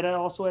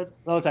also at?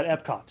 Oh, it's at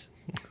Epcot.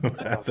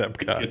 That's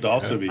Epcot. It could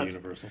also be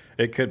Universal.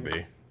 It could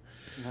be.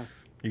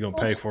 You're going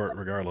to pay for it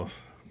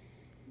regardless.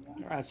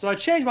 All right, so I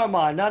changed my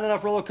mind. Not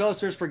enough roller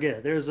coasters. Forget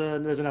it. There's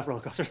enough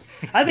roller coasters.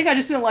 I think I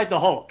just didn't like the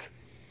Hulk.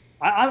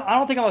 I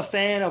don't think I'm a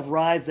fan of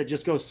rides that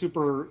just go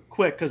super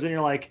quick because then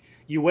you're like,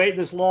 you wait in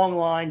this long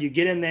line, you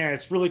get in there,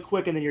 it's really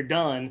quick, and then you're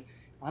done.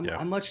 I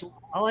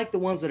like the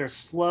ones that are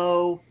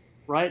slow,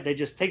 right? They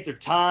just take their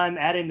time,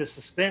 add in the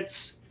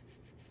suspense.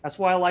 That's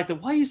why I like the.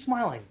 Why are you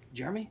smiling,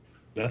 Jeremy?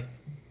 Yeah.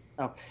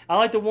 Oh, I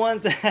like the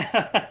ones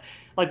that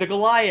like the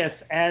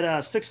Goliath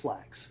at Six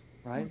Flags,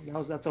 right?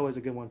 That's always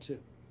a good one too.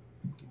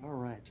 All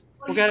right,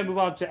 we'll go ahead and move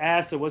on to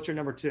Acid. What's your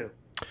number 2?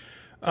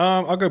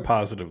 I'll go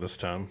positive this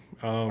time.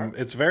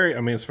 It's very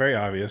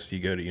obvious. You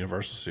go to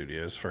Universal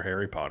Studios for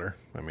Harry Potter.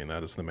 I mean,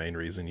 that is the main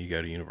reason you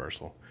go to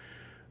Universal.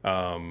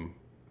 And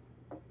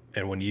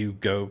when you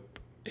go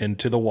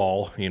into the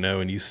wall,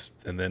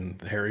 and then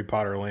Harry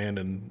Potter Land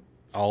and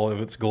all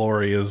of its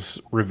glory is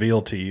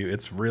revealed to you.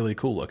 It's really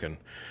cool looking.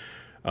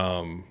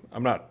 I'm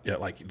not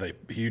like the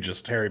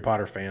hugest Harry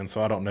Potter fan,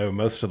 so I don't know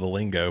most of the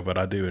lingo, but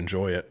I do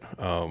enjoy it.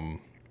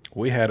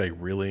 We had a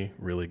really,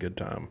 really good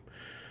time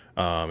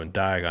in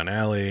Diagon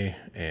Alley,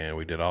 and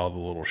we did all the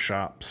little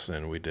shops,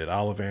 and we did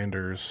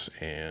Ollivander's,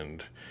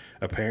 and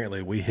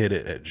apparently we hit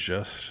it at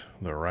just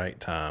the right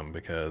time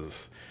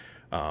because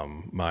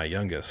my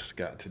youngest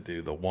got to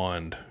do the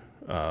wand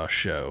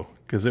show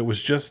because it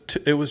was just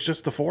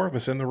the 4 of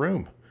us in the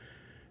room.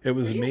 It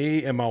was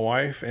me and my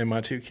wife and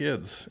my 2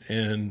 kids,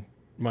 and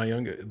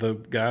the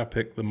guy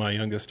picked my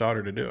youngest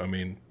daughter to do it. I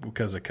mean,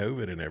 because of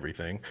COVID and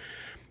everything,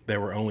 they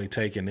were only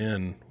taking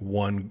in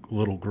one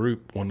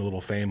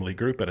little family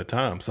group at a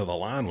time. So the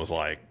line was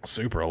like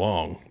super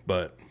long,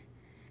 but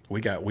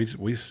we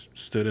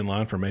stood in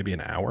line for maybe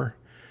an hour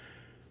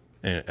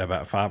and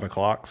about 5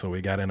 o'clock. So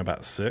we got in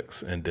about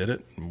 6 and did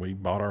it. And we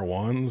bought our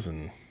wands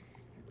and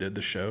did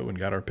the show and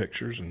got our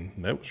pictures, and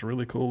that was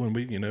really cool. And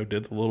we,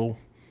 did the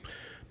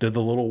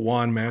little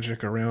wand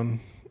magic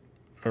around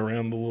the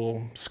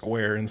little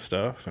square and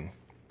stuff. And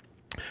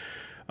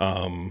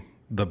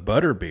the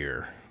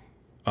butterbeer,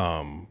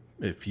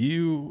 if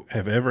you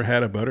have ever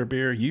had a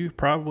butterbeer, you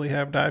probably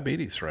have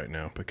diabetes right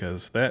now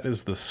because that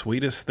is the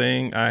sweetest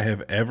thing I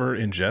have ever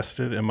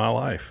ingested in my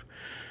life.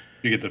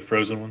 You get the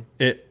frozen one?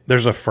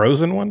 There's a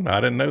frozen one?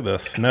 I didn't know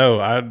this.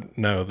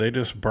 No, they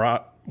just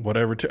brought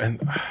whatever to, and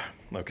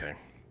okay.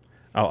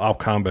 I'll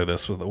combo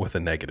this with a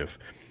negative.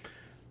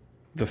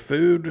 The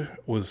food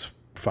was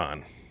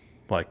fine.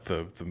 Like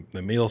the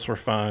meals were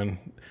fine.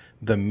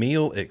 The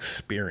meal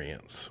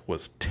experience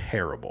was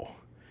terrible.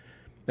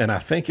 And I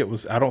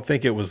don't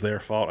think it was their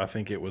fault. I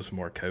think it was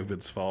more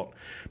COVID's fault,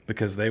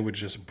 because they would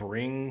just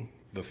bring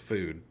the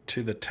food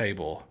to the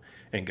table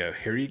and go,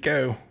 here you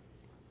go.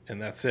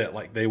 And that's it.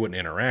 Like, they wouldn't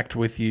interact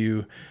with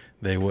you.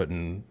 They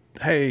wouldn't,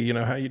 hey, you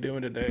know, how you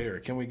doing today? Or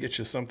can we get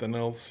you something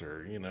else?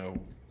 Or, you know,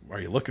 are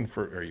you looking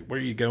for, or where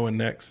are you going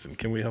next? And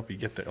can we help you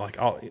get there? Like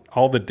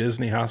all the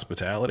Disney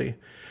hospitality,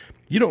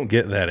 you don't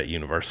get that at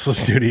Universal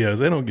Studios.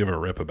 They don't give a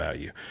rip about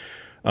you.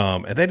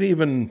 And they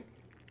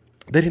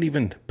didn't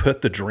even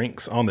put the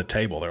drinks on the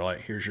table. They're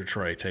like, here's your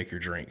tray, take your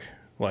drink.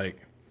 Like,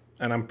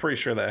 and I'm pretty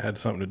sure that had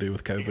something to do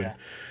with COVID. Yeah,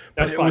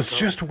 but it was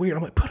just weird.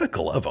 I'm like, put a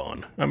glove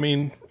on. I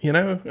mean, you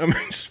know,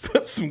 just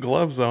put some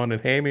gloves on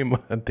and hand me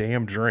a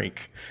damn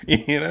drink.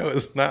 You know,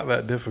 it's not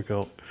that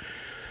difficult.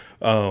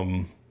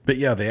 But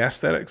yeah, the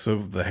aesthetics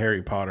of the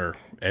Harry Potter,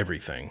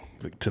 everything,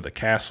 to the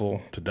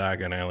castle, to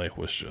Diagon Alley,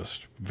 was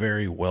just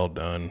very well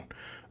done.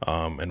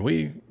 And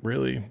we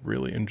really,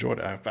 really enjoyed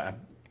it.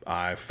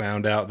 I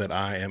found out that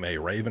I am a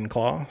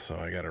Ravenclaw, so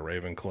I got a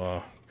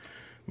Ravenclaw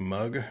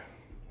mug.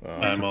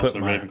 I'm also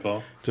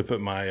Ravenclaw. To put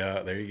my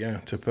there you go,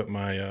 to put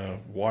my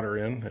water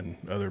in and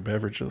other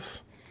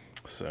beverages.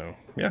 So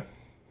yeah,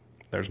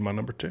 there's my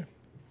number 2.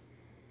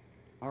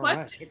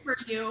 Question for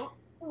you: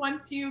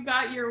 once you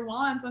got your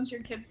wands, once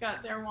your kids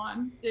got their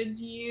wands, did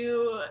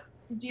you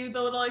do the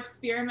little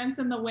experiments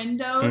in the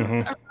windows?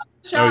 Mm-hmm.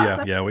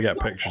 Oh yeah, we got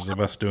pictures of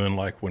us doing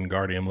like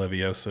Wingardium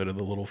Leviosa to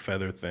the little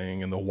feather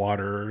thing and the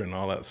water and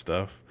all that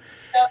stuff.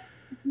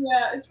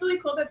 Yeah, it's really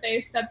cool that they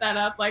set that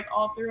up like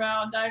all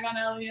throughout Diagon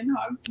Alley and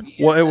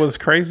Hogsmeade. Well, it was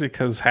crazy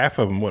because half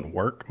of them wouldn't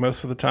work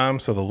most of the time,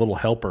 so the little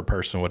helper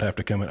person would have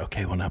to come in.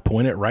 Okay, well now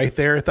point it right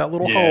there at that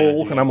little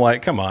hole, and I'm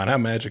like, come on, how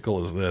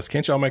magical is this?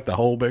 Can't y'all make the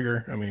hole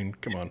bigger? I mean,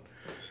 come on,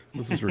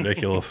 this is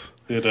ridiculous.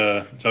 Did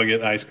y'all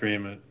get ice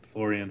cream at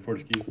Florian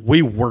Fortescue?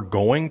 We were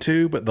going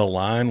to, but the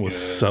line was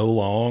so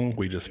long,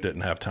 we just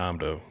didn't have time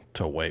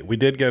to wait. We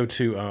did go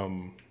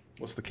to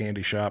what's the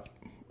candy shop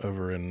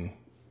over in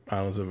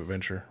Islands of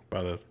Adventure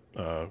by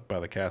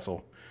the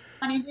castle?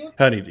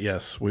 Honeydukes?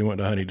 Yes, we went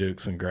to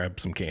Honeydukes and grabbed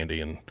some candy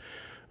and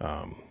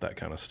that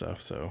kind of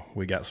stuff. So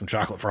we got some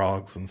chocolate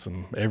frogs and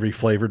some every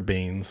flavored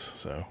beans.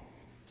 So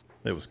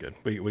it was good.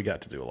 We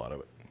got to do a lot of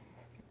it.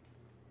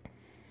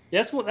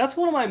 That's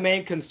one of my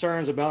main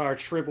concerns about our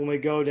trip when we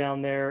go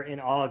down there in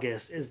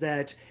August, is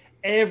that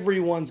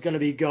everyone's going to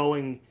be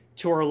going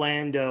to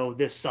Orlando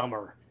this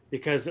summer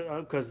because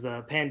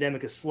the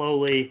pandemic is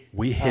slowly.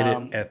 We hit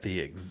it at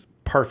the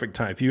perfect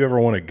time. If you ever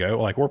want to go,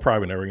 like, we're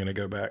probably never going to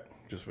go back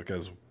just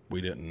because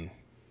we did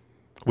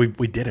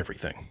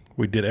everything.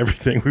 We did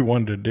everything we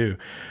wanted to do.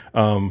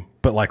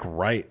 But like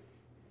right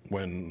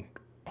when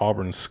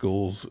Auburn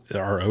schools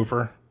are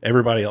over,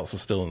 everybody else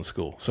is still in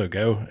school. So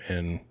go,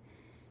 and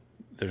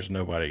there's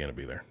nobody going to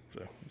be there.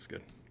 So it's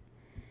good.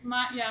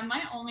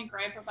 My only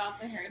gripe about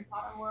the Harry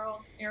Potter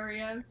World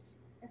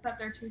areas is that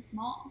they're too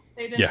small.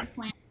 They didn't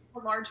plan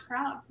for large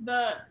crowds.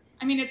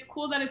 I mean, it's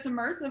cool that it's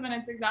immersive and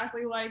it's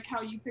exactly like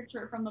how you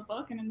picture it from the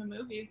book and in the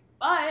movies,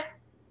 but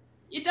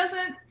it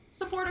doesn't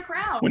support a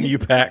crowd. When you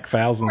pack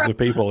thousands of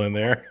people in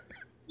there,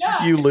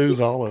 you lose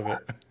all of it.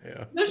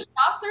 Yeah. The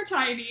shops are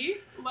tiny.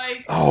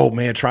 Like, oh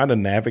man, trying to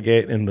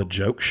navigate in the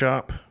joke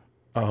shop.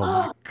 Oh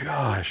my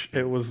gosh,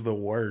 it was the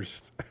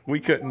worst.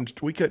 We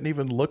couldn't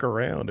even look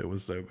around. It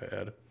was so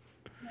bad.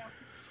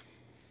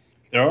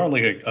 There are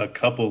like a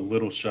couple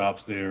little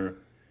shops there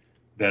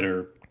that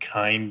are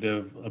kind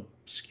of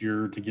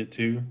obscure to get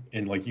to,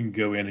 and like you can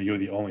go in and you're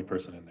the only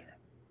person in there.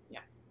 Yeah.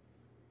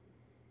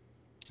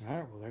 All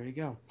right, well there you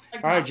go.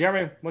 All right,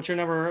 Jeremy, what's your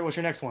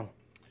next one?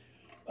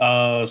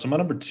 So my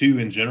number 2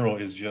 in general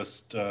is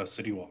just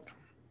City Walk.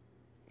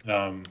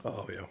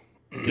 Oh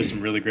yeah. Just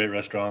some really great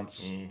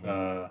restaurants.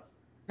 Forgot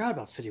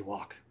about City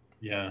Walk.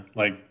 Yeah,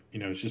 like, you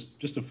know, it's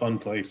just a fun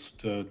place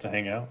to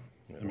hang out.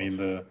 I mean,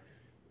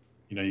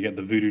 you got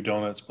the Voodoo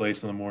Donuts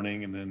place in the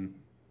morning, and then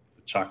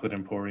the Chocolate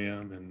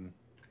Emporium and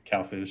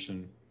Cowfish,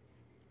 and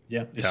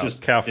yeah, it's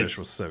Cowfish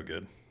was so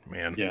good,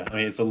 man. Yeah, I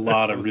mean, it's a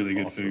lot of really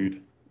good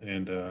food,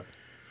 and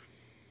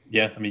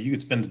yeah, I mean, you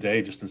could spend a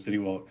day just in City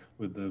Walk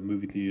with the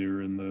movie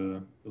theater and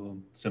the little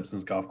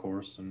Simpsons golf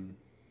course, and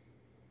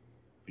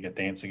we got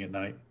dancing at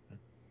night.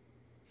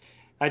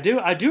 I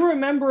do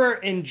remember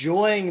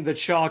enjoying the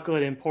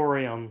Chocolate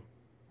Emporium.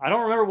 I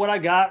don't remember what I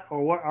got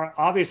or what.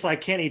 Obviously, I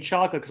can't eat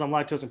chocolate because I'm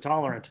lactose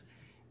intolerant.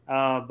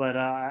 But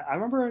I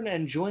remember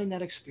enjoying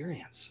that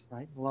experience.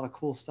 Right, a lot of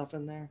cool stuff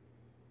in there.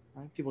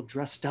 Right, people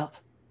dressed up.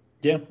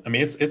 Yeah, I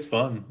mean it's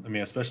fun. I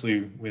mean,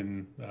 especially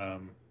when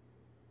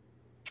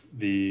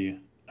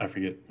I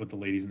forget what the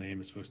lady's name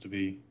is supposed to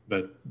be,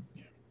 but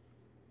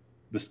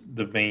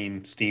the main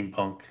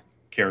steampunk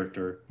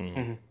character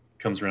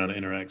comes around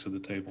and interacts with the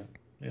table.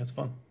 Yeah, it's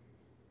fun.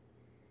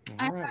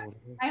 I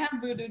have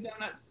Voodoo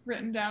Donuts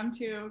written down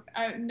too.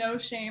 No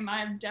shame,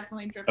 I've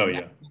definitely driven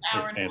down an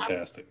hour and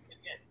fantastic. A half to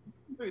get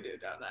Voodoo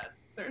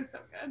Donuts. They're so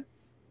good.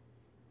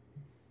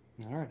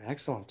 All right,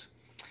 excellent.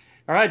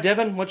 All right,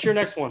 Devin, what's your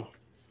next one?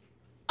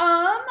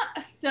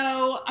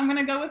 So I'm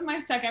gonna go with my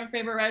second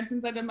favorite ride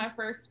since I did my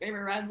first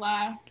favorite ride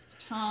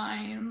last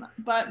time.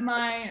 But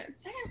my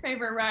second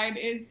favorite ride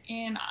is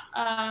in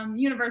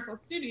Universal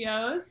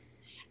Studios.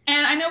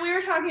 And I know we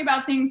were talking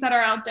about things that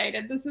are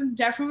outdated. This is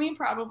definitely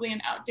probably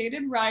an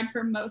outdated ride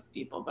for most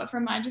people, but for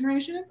my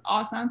generation, it's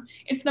awesome.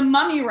 It's the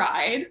Mummy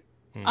ride.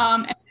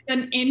 And it's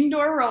an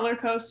indoor roller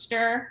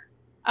coaster.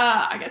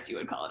 I guess you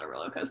would call it a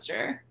roller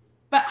coaster.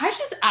 But I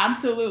just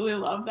absolutely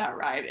love that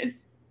ride.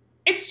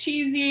 It's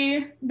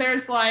cheesy.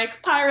 There's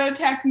like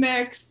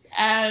pyrotechnics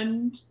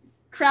and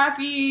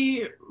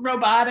crappy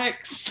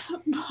robotics,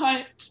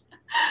 but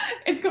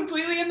it's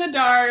completely in the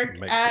dark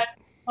and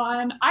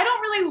fun. I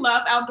don't really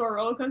love outdoor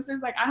roller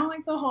coasters. Like I don't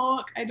like the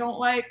Hulk. I don't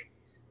like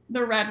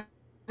the Red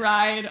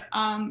Ride.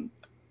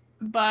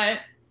 But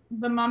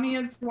the Mummy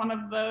is one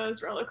of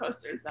those roller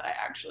coasters that I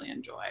actually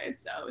enjoy.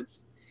 So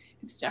it's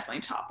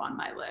definitely top on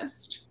my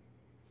list.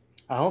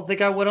 I don't think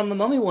I went on the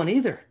Mummy one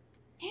either.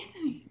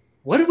 Anthony.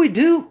 What did we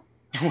do?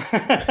 We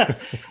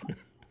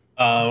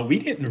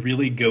didn't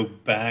really go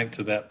back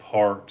to that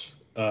part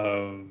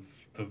of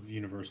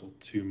Universal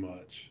too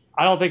much.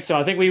 I don't think so.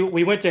 I think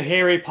we went to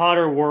Harry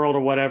Potter World or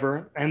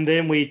whatever, and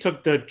then we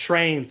took the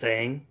train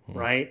thing,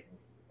 right?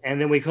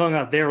 And then we hung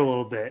out there a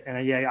little bit.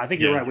 And yeah, I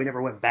think you're right. We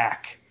never went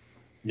back.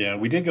 Yeah,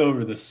 we did go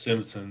over The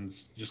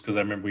Simpsons just because I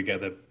remember we got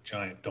that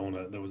giant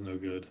donut that was no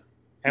good.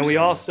 And we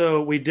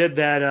did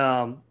that,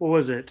 what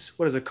was it?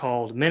 What is it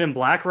called? Men in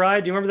Black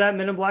ride. Do you remember that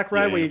Men in Black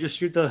ride where you just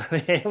shoot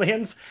the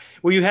aliens?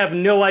 Where you have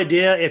no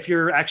idea if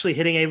you're actually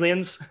hitting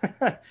aliens?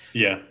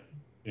 Yeah.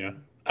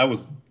 I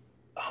was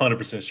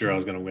 100% sure I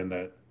was going to win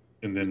that.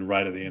 And then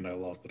right at the end, I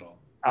lost it all.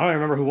 I don't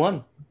remember who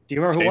won. Do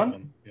you remember who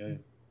won? Yeah.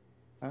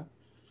 Huh?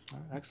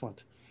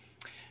 Excellent.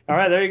 All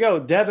right, there you go.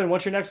 Devin,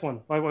 what's your next one?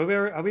 Have we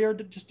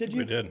already just did you?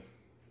 We did.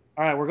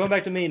 All right, we're going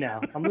back to me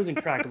now. I'm losing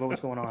track of what's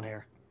going on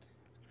here.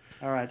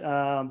 All right.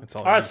 All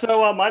all right.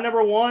 So my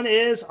number one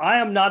is I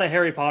am not a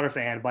Harry Potter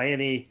fan by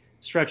any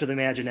stretch of the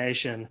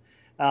imagination.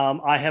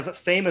 I have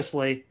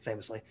famously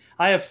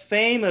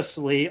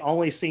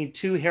only seen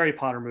 2 Harry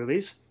Potter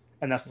movies,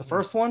 and that's the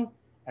first one,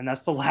 and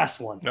that's the last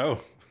one. Oh,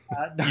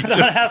 don't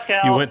ask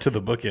how. You went to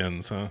the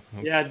bookends, huh?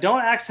 Yeah. Don't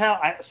ask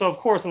how. So of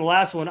course, in the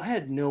last one, I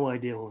had no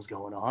idea what was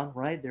going on.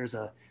 Right. There's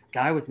a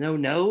guy with no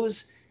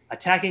nose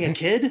attacking a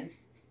kid.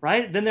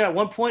 Right. Then there at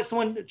one point,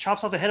 someone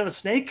chops off the head of a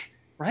snake.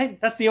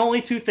 Right? That's the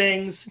only 2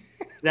 things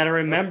that I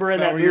remember in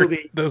that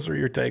movie. Those were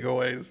your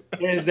takeaways.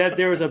 Is that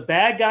there was a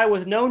bad guy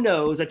with no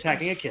nose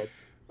attacking a kid.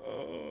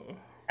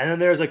 And then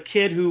there's a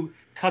kid who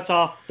cuts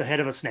off the head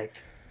of a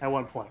snake at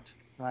one point.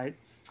 Right?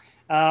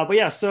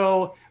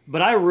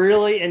 But I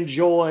really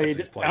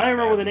enjoyed, I don't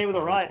remember the name of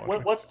the ride.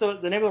 What's the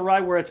name of the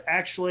ride where it's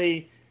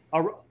actually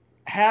a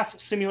half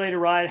simulated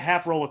ride,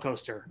 half roller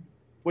coaster?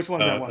 Which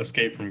one's that one?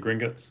 Escape from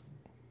Gringotts.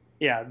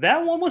 Yeah,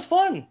 that one was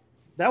fun.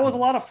 That was a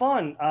lot of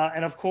fun.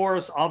 And of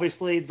course,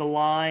 obviously the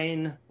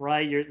line,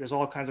 right? There's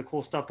all kinds of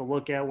cool stuff to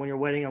look at when you're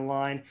waiting in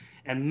line.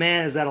 And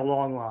man, is that a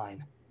long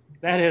line.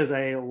 That is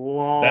a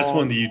long That's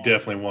one that you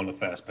definitely want a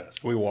fast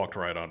pass. We walked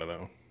right onto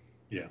that.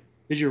 Yeah.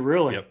 Did you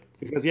really? Yep.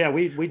 Because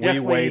we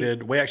definitely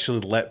waited. We actually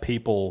let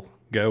people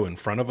go in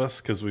front of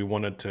us because we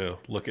wanted to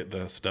look at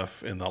the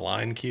stuff in the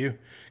line queue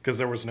because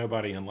there was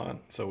nobody in line.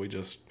 So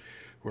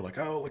we're like,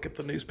 oh, look at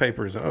the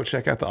newspapers, and oh,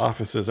 check out the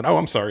offices, and oh,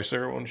 I'm sorry,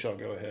 sir, why don't y'all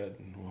go ahead?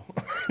 And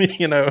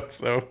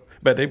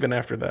but even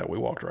after that, we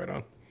walked right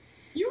on.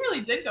 You really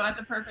did go at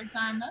the perfect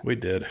time. We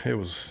did. It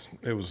was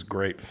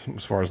great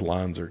as far as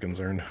lines are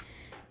concerned.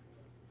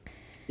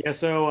 Yeah.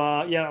 So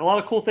a lot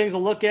of cool things to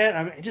look at.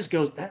 I mean, it just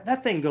goes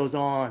that thing goes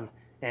on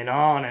and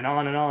on and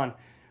on and on.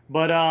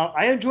 But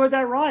I enjoyed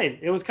that ride.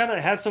 It was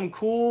it had some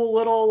cool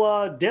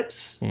little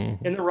dips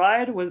in the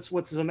ride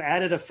with some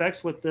added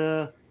effects with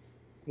the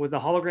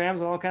holograms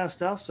and all kind of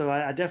stuff. So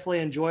I definitely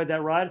enjoyed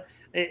that ride.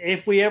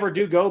 If we ever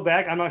do go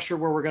back, I'm not sure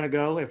where we're going to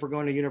go. If we're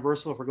going to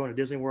Universal, if we're going to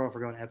Disney World, if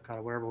we're going to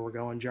Epcot, wherever we're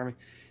going, Jeremy.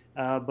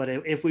 But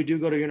if we do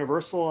go to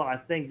Universal, I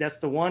think that's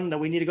the one that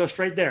we need to go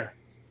straight there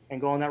and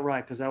go on that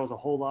ride because that was a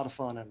whole lot of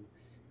fun. And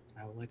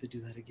I would like to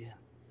do that again.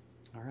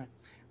 All right.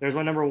 There's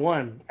my number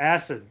one,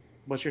 Acid.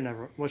 What's your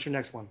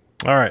next one?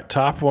 All right.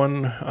 Top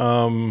one.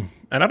 And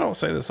I don't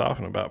say this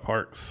often about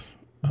parks.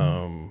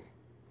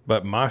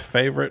 But my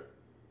favorite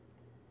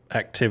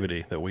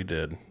activity that we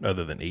did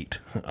other than eat,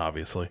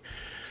 obviously,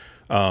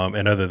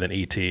 and other than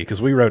ET,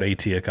 because we rode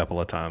AT a couple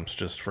of times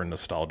just for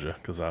nostalgia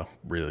because I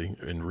really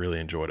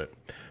enjoyed it.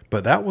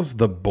 But that was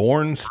the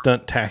Bourne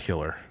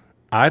Stuntacular.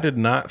 I did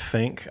not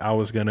think I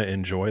was going to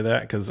enjoy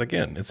that because,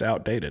 again, it's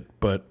outdated.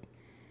 But,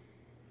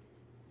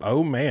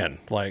 oh, man,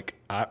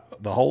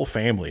 the whole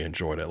family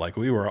enjoyed it. Like,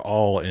 we were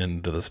all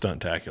into the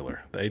Stuntacular.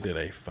 They did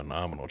a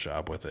phenomenal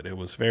job with it. It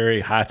was very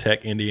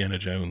high-tech Indiana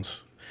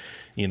Jones,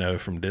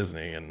 from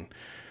Disney, and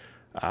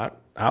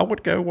I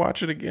would go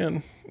watch it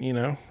again.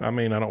 I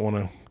mean, I don't want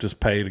to just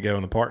pay to go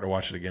in the park to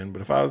watch it again,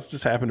 but if I was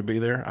just happened to be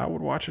there, I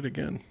would watch it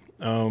again.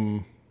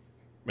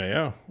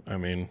 Yeah, I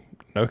mean,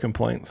 no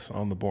complaints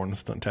on the Bourne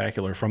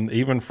Stuntacular.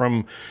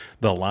 From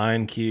the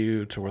line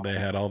cue to where they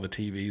had all the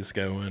TVs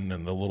going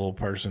and the little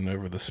person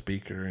over the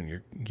speaker,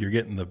 and you're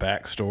getting the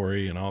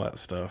backstory and all that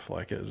stuff.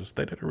 Like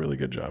they did a really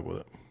good job with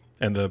it,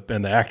 and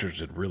the actors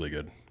did really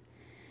good.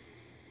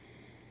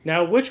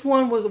 Now, which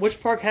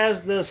park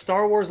has the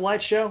Star Wars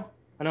light show?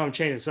 I know I'm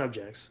changing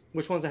subjects.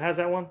 Which ones has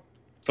that one?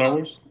 Star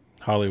Wars?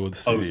 Hollywood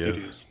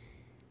Studios.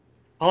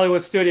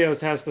 Hollywood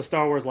Studios has the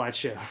Star Wars light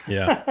show.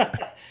 Yeah.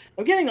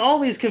 I'm getting all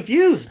these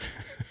confused.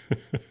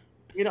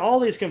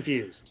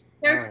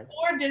 There's Right.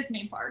 4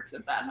 Disney parks,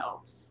 if that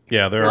helps.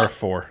 Yeah, there are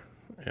 4.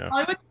 Yeah.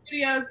 Hollywood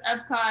Studios,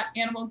 Epcot,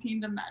 Animal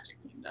Kingdom, Magic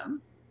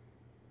Kingdom.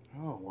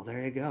 Oh, well,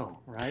 there you go.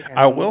 Right.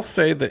 I will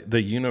say that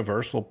the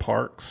Universal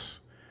parks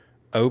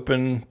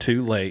open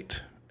too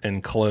late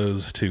and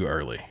close too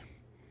early.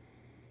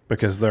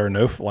 Because there are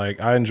no,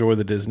 I enjoy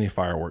the Disney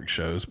fireworks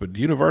shows, but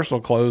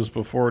Universal closed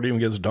before it even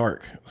gets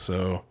dark.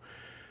 So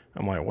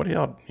I'm like, what do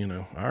y'all,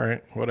 all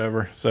right,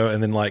 whatever. So,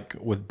 and then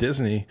with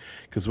Disney,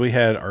 because we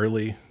had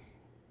early,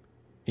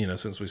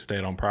 since we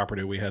stayed on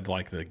property, we had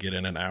the get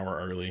in an hour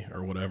early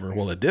or whatever.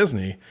 Well, at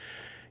Disney,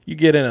 you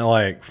get in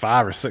at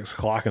 5 or 6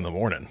 o'clock in the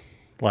morning.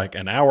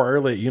 An hour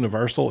early at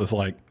Universal is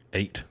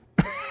 8.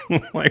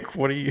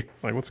 What are you,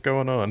 what's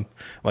going on?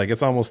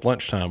 It's almost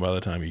lunchtime by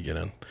the time you get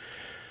in.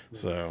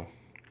 So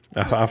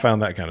I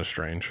found that kind of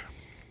strange.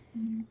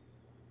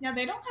 Yeah,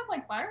 they don't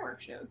have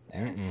fireworks shows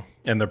there. Mm-mm.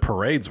 And the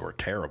parades were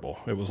terrible.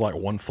 It was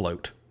one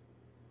float.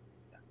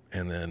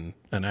 And then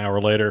an hour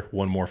later,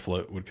 one more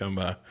float would come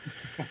by.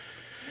 It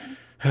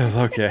was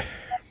okay.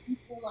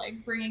 People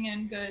bringing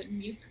in good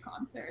music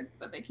concerts,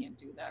 but they can't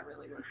do that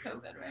really with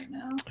COVID right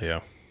now. Yeah.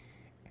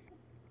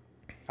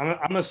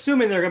 I'm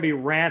assuming they're going to be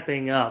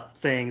ramping up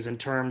things in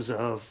terms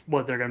of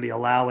what they're going to be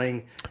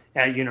allowing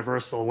at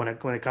Universal when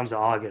it comes to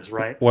August,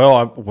 right?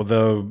 Well,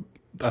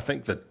 I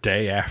think the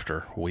day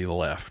after we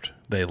left,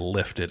 they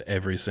lifted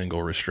every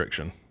single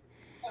restriction.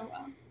 Oh,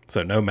 wow.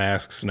 So no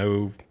masks,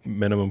 no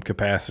minimum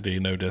capacity,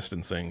 no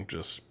distancing.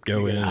 Just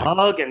go in,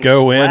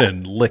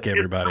 and lick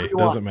everybody. It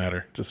doesn't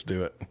matter. Just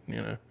do it.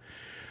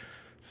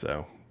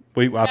 So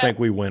I think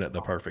we went at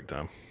the perfect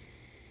time.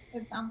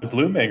 The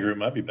Blue Man Group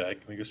might be back.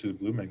 Can we go see the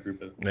Blue Man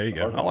Group? There you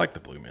go. I like the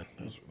Blue Man.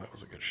 That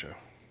was a good show.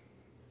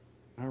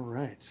 All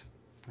right.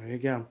 There you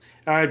go.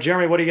 All right,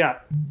 Jeremy, what do you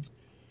got?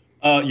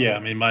 Yeah, I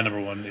mean, my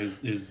number one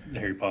is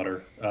Harry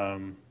Potter,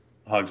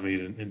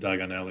 Hogsmeade and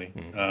Diagon Alley.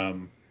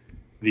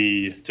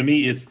 To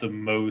me, it's the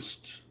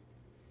most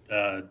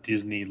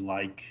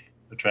Disney-like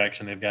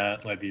attraction they've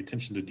got. The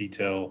attention to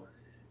detail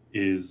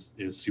is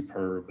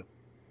superb.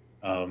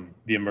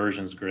 The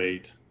immersion's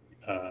great.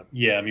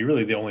 Yeah, I mean,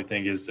 really, the only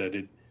thing is that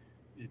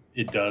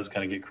it does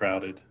kind of get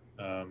crowded.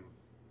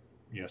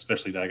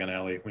 Especially Diagon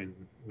Alley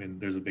when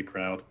there's a big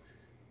crowd.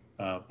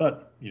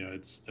 But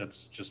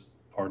that's just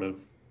part of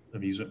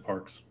amusement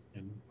parks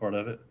and part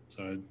of it.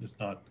 So it's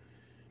not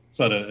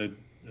a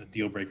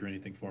deal breaker or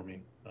anything for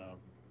me.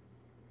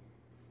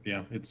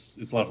 Yeah,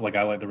 it's a lot of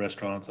I like the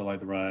restaurants, I like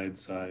the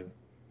rides,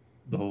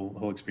 the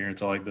whole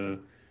experience. I like the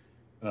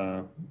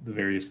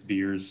various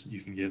beers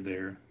you can get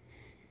there.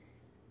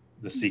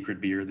 The secret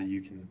beer that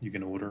you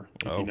can order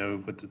if you know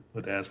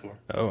what to ask for.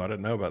 Oh, I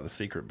didn't know about the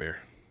secret beer.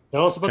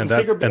 Tell us about the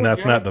secret beer. And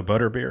that's not the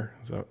butter beer.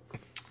 So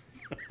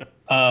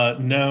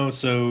no,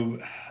 so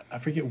I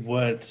forget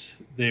what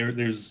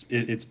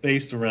it's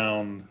based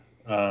around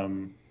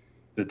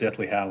the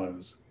Deathly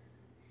Hallows,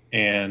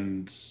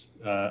 and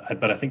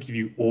but I think if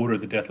you order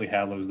the Deathly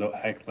Hallows, they'll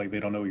act like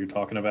they don't know what you're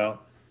talking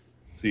about,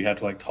 so you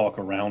have to talk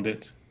around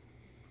it.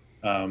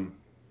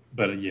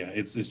 But yeah,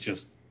 it's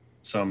just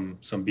some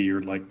beer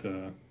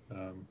the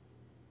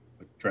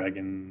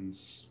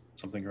Dragons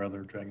something or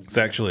other. Dragons. It's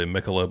actually a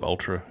Michelob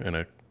Ultra in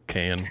a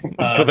can.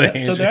 So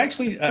they're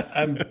actually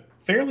I'm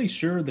fairly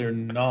sure they're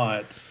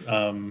not,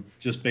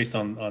 just based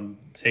on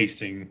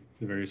tasting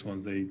the various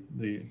ones.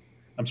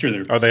 I'm sure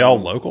they're. Are they all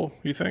local,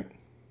 you think?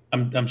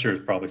 I'm sure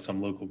it's probably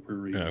some local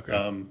brewery. Yeah, okay.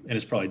 And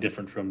it's probably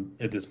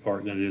different at this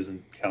park than it is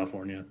in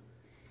California.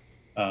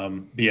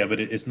 But yeah,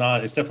 but it's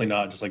definitely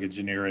not just a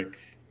generic,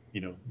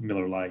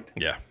 Miller Lite.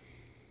 Yeah.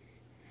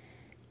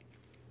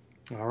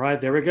 All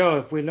right, there we go.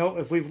 If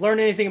we've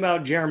learned anything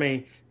about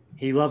Jeremy,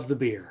 he loves the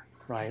beer,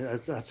 right?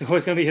 That's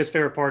always going to be his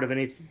favorite part of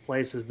any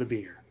place is the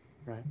beer,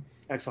 right?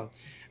 Excellent.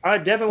 All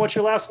right, Devin, what's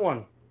your last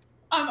one?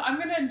 I'm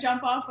going to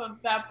jump off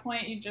of that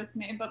point you just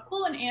made, but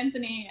pull an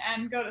Anthony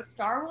and go to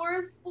Star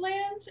Wars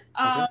Land.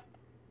 Okay.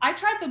 I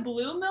tried the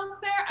blue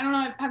milk there. I don't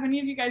know. Have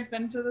any of you guys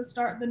been to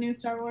the new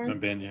Star Wars? I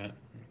haven't been yet.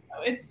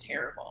 Oh, it's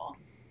terrible.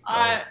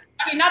 I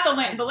mean, not the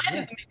land. The land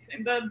is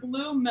amazing. The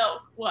blue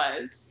milk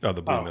was. Oh,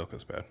 the blue milk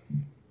is bad.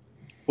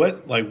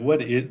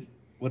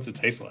 What's it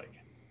taste like?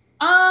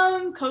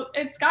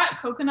 It's got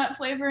coconut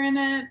flavor in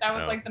it. That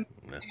was the thing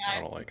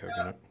I don't like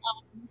coconut.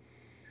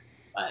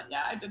 But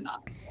yeah, I did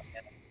not like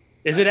it.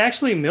 Is it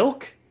actually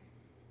milk?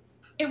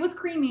 It was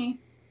creamy,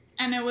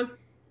 and it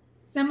was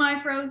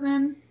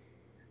semi-frozen,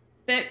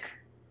 thick.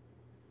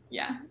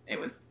 Yeah, it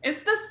was.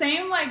 It's the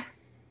same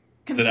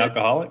Is it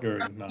alcoholic or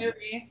not?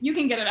 You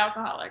can get it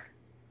alcoholic.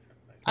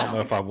 I don't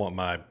know if I want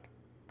my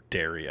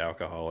dairy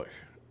alcoholic.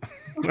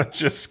 That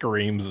just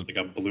screams Like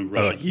a blue a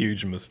Russian.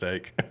 huge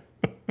mistake.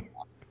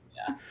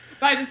 Yeah.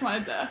 But I just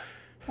wanted to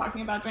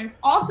talking about drinks.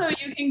 Also,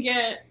 you can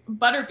get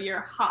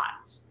butterbeer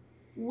hot,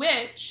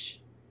 which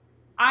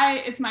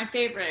it's my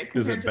favorite.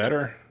 Is it compared to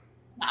better?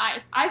 the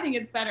ice? I think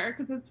it's better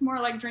because it's more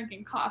like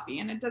drinking coffee,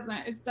 and it doesn't.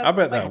 I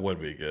bet like, that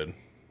would be good.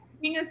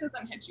 Venus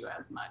doesn't hit you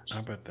as much.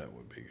 I bet that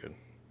would be good.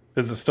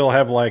 Does it still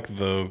have like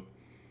the?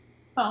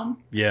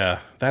 Foam. Yeah,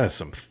 that is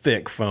some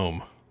thick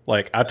foam.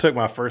 Like I took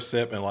my first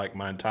sip and like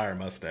my entire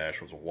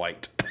mustache was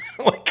white.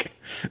 Like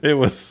it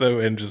was so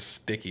and just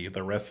sticky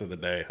the rest of the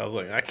day. I was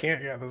like, I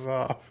can't get this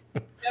off.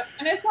 Yep.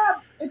 And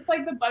it's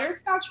like the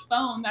butterscotch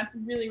foam that's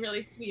really,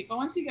 really sweet. But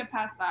once you get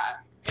past that,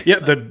 Yeah,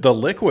 the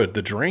liquid,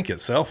 the drink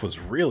itself was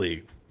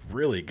really,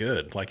 really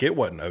good. Like it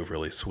wasn't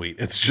overly sweet.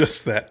 It's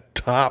just that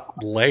top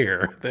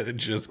layer that it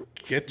just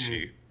gets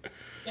you.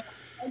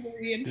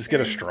 agreed. Just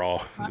get a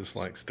straw and just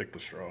like stick the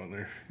straw in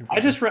there.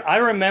 I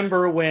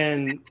remember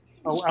when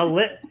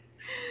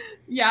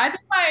Yeah, I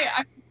think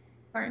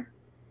sorry.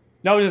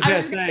 no, I was just I gonna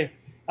was say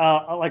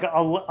like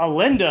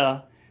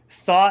Linda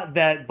thought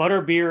that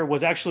butterbeer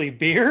was actually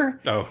beer,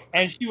 Oh,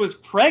 and she was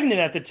pregnant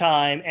at the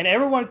time, and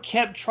everyone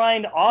kept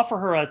trying to offer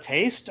her a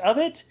taste of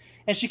it,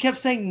 and she kept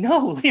saying,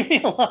 "No, leave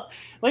me alone,"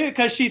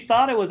 because she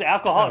thought it was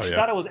alcohol. Oh, She yeah.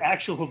 thought it was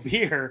actual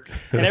beer,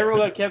 and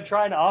everyone kept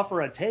trying to offer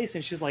her a taste,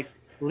 and she's like,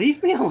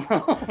 "Leave me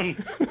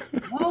alone!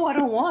 No, I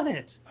don't want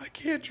it." I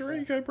can't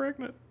drink. I'm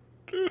pregnant.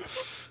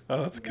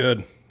 Oh, that's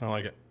good. I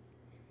like it.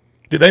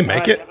 Do they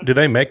make Alright. it? Do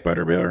they make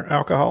butterbeer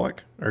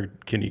alcoholic, or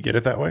can you get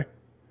it that way?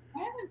 I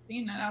haven't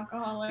seen an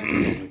alcoholic.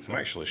 I'm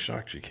actually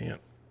shocked you can't.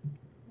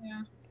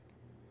 Yeah.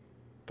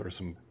 Throw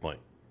some like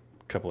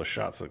a couple of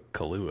shots of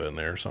Kahlua in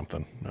there or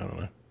something. I don't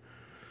know.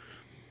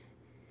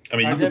 I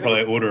mean, I you could did-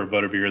 probably order a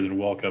butterbeer and then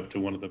walk up to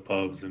one of the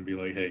pubs and be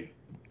like, "Hey,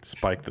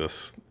 Spike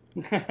this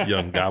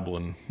young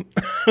goblin.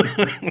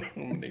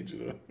 Need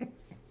you to.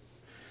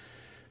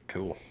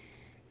 Cool.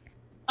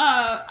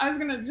 I was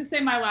gonna just say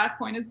my last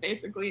point is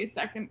basically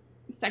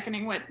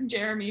seconding what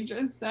Jeremy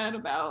just said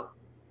about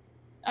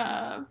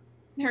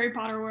Harry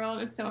Potter World.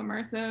 It's so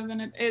immersive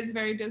and it is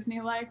very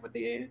Disney-like with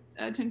the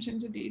attention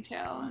to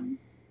detail, and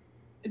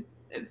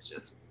it's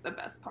just the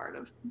best part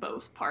of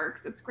both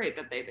parks. It's great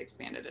that they've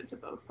expanded it to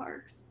both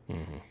parks.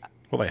 Mm-hmm.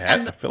 Well, they had.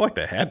 And- I feel like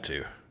they had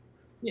to,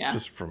 Yeah,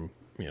 just from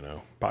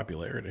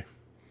popularity.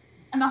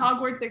 and the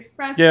Hogwarts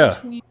Express. Yeah.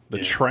 Between, The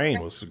Yeah.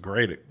 train was a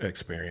great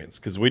experience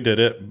because we did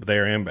it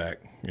there and back,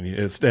 and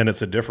it's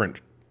a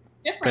different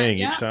different. thing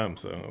Yeah. each time,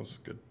 so it was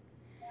good.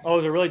 Oh,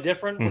 is it really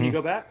different when you Mhm.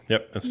 go back?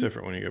 Yep, it's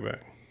different when you go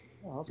back.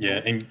 Oh, that's yeah."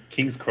 cool. And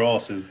King's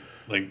Cross is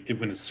like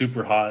when it's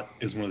super hot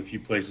is one of the few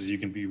places you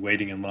can be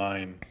waiting in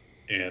line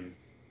and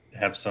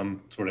have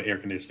some sort of air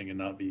conditioning and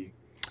not be.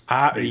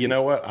 You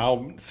know what?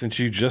 Since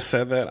you just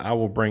said that, I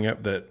will bring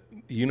up that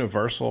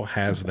Universal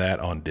has that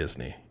on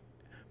Disney.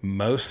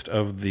 Most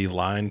of the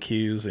line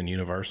queues in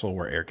Universal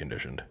were air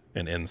conditioned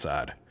and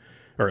inside,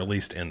 or at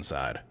least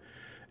inside.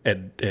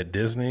 At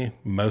Disney,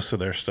 most of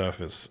their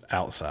stuff is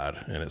outside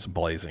and it's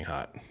blazing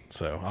hot.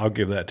 So I'll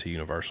give that to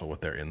Universal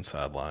with their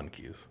inside line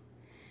queues.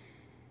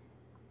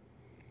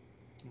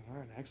 All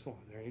right, excellent.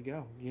 There you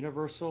go.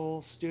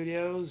 Universal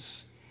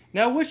Studios.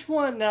 Now, which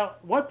one? Now,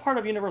 what part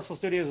of Universal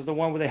Studios is the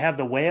one where they have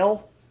the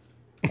whale,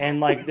 and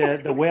like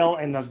the whale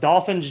and the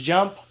dolphins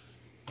jump,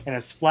 and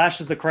it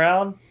splashes the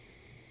crowd?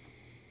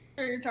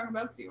 Or you're talking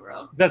about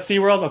SeaWorld. Is that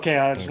SeaWorld? Okay,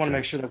 I just want Okay. to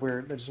make sure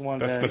that I just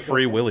wanted That's to the go-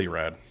 Free Willy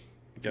ride.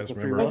 You guys That's the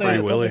remember Free Well, Free I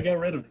thought Willy? they got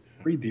rid of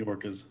the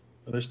orcas.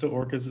 Are there still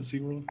orcas at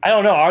SeaWorld? I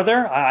don't know. Are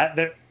there?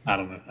 I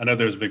don't know. I know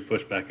there was a big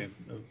pushback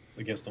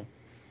against them.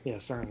 Yeah,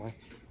 certainly.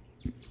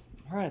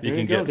 All right, You there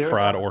can go. get There's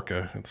fried our-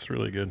 orca. It's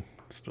really good.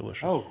 It's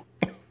delicious. Oh,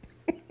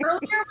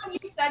 Earlier when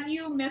you said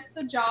you missed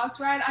the Jaws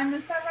ride, I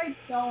missed that ride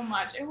so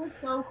much. It was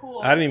so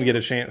cool. I didn't even get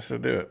a chance to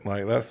do it.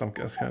 Like that's kind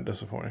of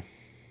disappointing.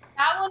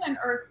 That one and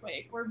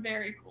Earthquake were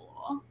very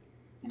cool,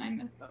 and I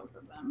missed both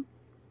of them.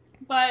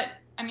 But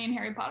I mean,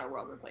 Harry Potter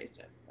World replaced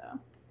it, so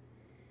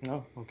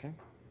no. Okay,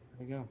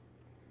 there you go.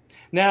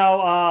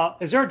 Now,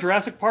 is there a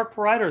Jurassic Park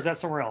ride, or is that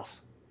somewhere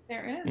else?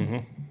 there is. Mhm.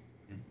 Is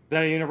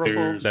that a Universal?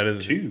 There's That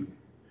is- two.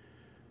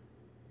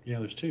 Yeah,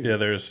 there's two. Yeah,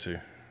 there is too.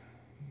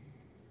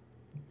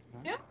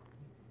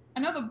 I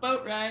know the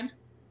boat ride.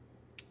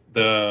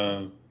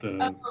 The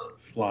Oh,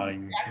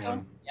 flying Jackal.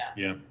 one.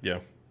 Yeah. Yeah.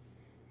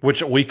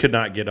 Which we could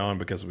not get on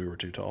because we were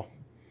too tall.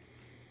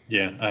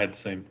 Yeah, I had the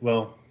same.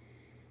 Well,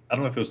 I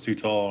don't know if it was too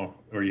tall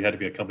or you had to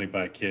be accompanied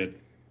by a kid.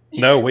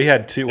 No, we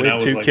had two. And We I had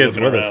was, two like, kids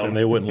looking with us, around. and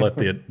they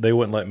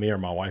wouldn't let me or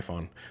my wife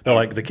on. They're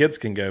like, the kids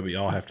can go, but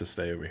y'all have to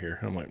stay over here.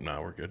 I'm like,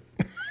 no, we're good.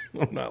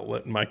 I'm not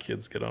letting my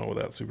kids get on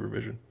without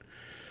supervision.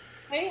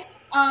 They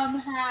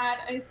had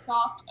a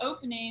soft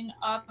opening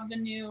of the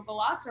new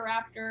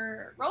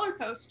Velociraptor roller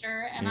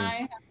coaster, and I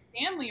had a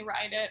family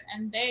ride it,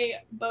 and they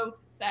both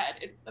said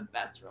it's the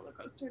best roller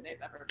coaster they've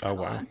ever been Oh,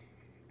 wow. on.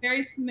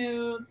 Very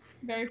smooth,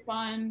 very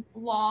fun,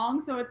 long,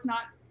 so it's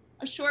not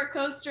a short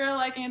coaster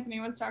like Anthony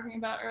was talking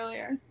about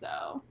earlier. So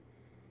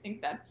I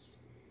think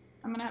that's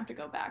I'm gonna have to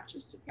go back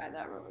just to try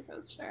that roller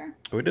coaster.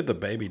 We did the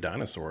baby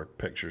dinosaur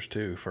pictures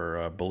too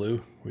for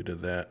Baloo. We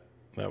did that.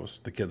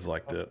 The kids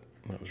liked it.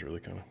 That was really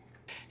kind of.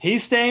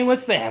 He's staying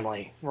with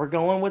family. We're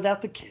going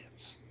without the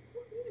kids.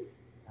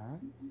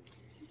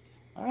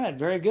 All right,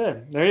 very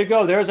good. There you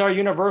go. There's our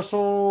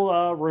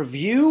Universal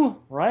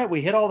review, right?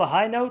 We hit all the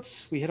high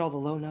notes. We hit all the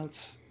low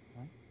notes.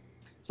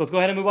 So let's go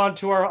ahead and move on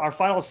to our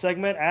final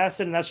segment,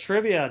 Acid, and that's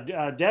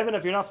trivia. Devin,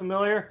 if you're not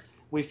familiar,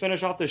 we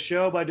finish off the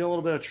show by doing a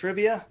little bit of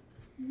trivia.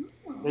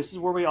 This is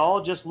where we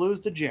all just lose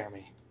to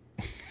Jeremy.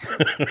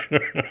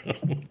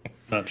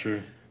 Not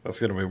true. That's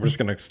gonna be. We're just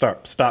gonna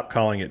stop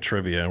calling it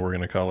trivia, and we're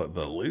gonna call it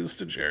the "Lose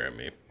to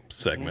Jeremy"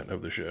 segment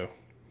of the show.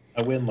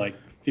 I win like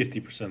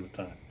 50% of the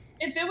time.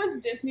 If it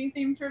was Disney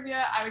themed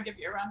trivia, I would give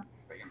you a round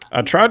for your money.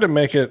 I tried to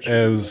make it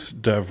as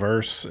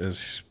diverse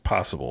as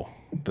possible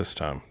this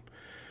time.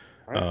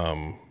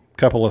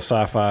 Couple of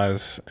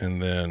sci-fis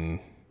and then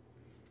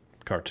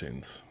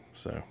cartoons.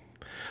 So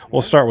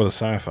we'll start with a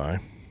sci-fi.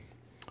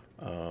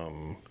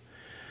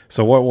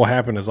 So what will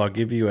happen is I'll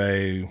give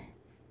you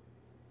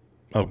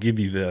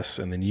this,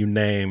 and then you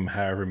name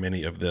however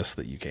many of this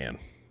that you can.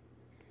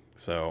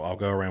 So I'll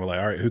go around with like,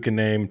 all right, who can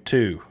name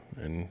 2?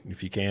 And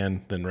if you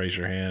can, then raise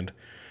your hand.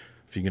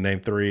 If you can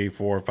name 3,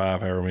 4,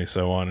 5, however many,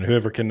 so on. And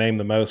whoever can name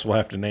the most will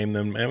have to name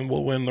them, and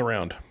we'll win the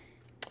round.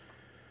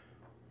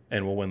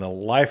 And we'll win the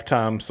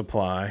lifetime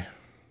supply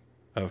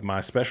of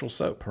my special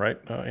soap, right,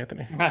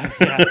 Anthony?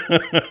 Yeah.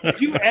 Did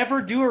you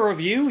ever do a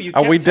review?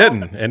 We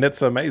didn't, and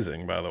it's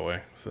amazing, by the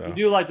way. So you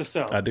do like the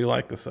soap. I do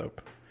like the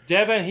soap.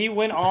 Devin, he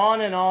went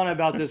on and on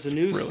about this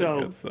new really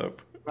soap. Good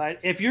soap. Right?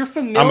 If you're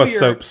familiar, I'm a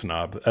soap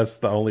snob. That's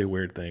the only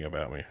weird thing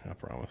about me. I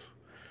promise.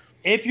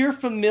 If you're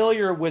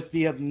familiar with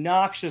the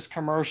obnoxious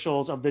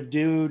commercials of the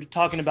dude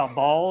talking about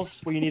balls,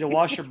 where you need to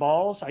wash your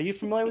balls, are you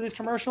familiar with these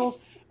commercials,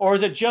 or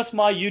is it just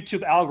my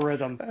YouTube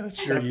algorithm?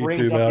 That's your that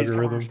brings YouTube up these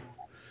algorithm. commercials?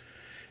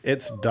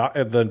 It's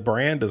the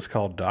brand is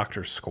called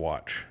Dr.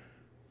 Squatch.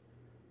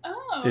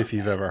 Oh. If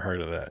you've ever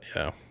heard of that,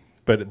 yeah.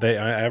 But I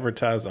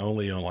advertise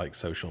only on like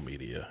social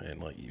media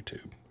and like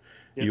YouTube.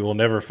 Yep. You will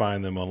never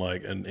find them on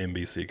like an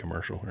NBC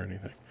commercial or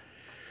anything.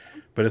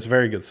 But it's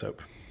very good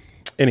soap.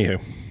 Anywho,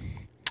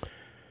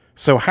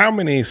 so how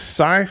many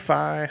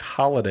sci-fi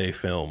holiday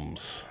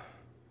films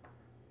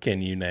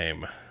can you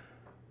name?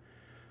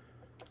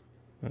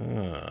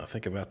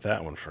 Think about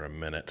that one for a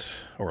minute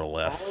or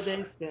less.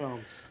 Holiday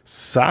films.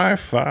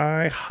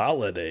 Sci-fi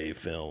holiday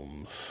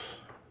films.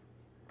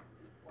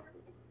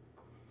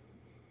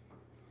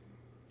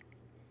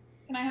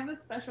 Can I have a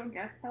special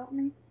guest help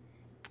me?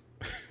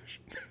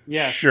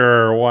 Yes.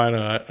 Sure, why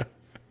not?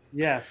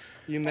 Yes,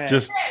 you may.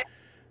 Just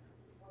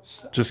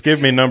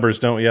give me numbers.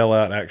 Don't yell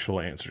out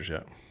actual answers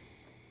yet.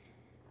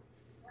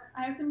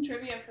 I have some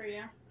trivia for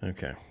you.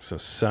 Okay, so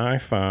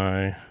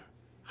sci-fi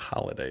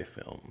holiday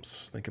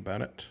films. Think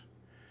about it.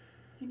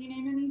 Can you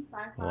name any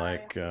sci-fi?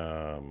 Like,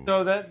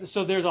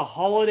 So there's a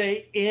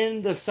holiday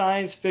in the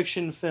science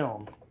fiction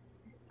film.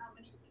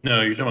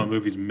 No, you're talking about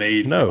movies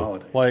made for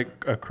holidays.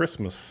 like a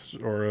Christmas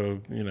or a,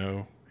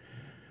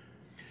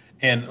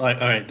 And like,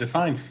 all right,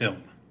 define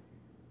film.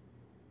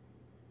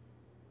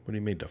 What do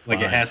you mean define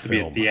Like it has to be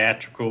a film?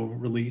 theatrical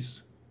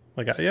release.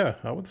 Like, yeah,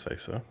 I would say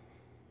so.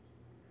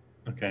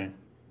 Okay.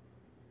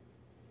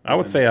 I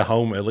would say at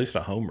least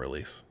a home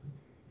release,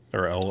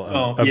 or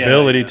yeah,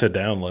 ability yeah. to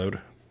download.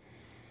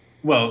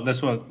 Well,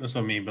 that's what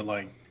I mean. But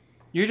like,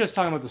 You're just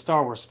talking about the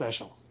Star Wars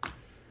special.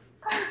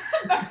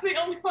 That's the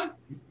only one.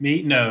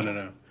 me,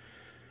 no.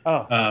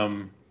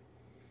 Oh,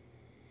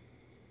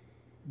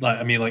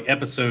 Like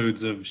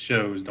episodes of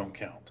shows don't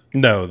count.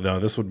 No,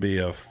 this would be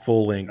a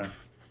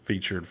full-length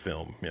featured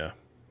film. Yeah,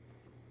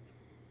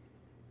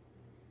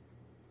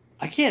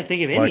 I can't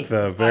think of any. like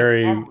the besides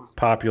very Star Wars.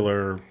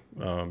 popular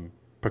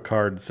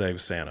Picard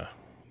Saves Santa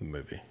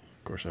movie.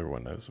 Of course,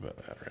 everyone knows about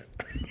that, right?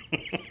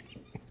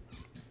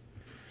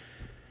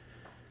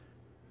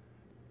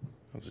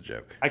 That's a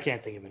joke. I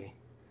can't think of any.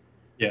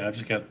 Yeah, I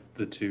just got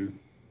the 2.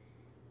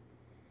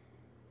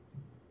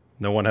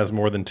 No one has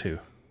more than 2.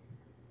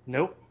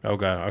 Nope. Oh,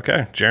 God.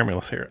 Okay, Jeremy,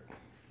 let's hear it.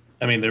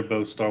 I mean, they're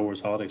both Star Wars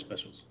holiday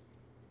specials.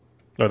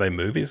 Are they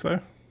movies,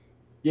 though?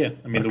 Yeah,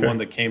 I mean Okay. the one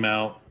that came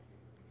out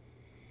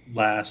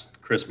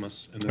last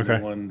Christmas, and then Okay.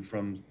 the one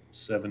from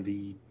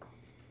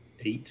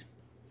 '78,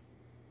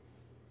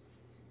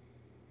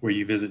 where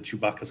you visit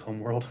Chewbacca's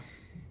homeworld.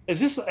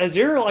 Is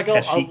there like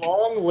a Kashyyyk.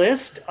 long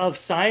list of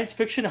science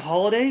fiction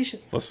holidays?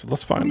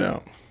 Let's find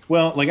out.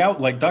 Well,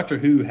 like Doctor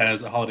Who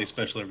has a holiday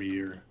special every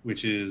year,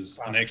 which is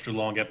an extra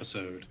long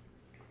episode.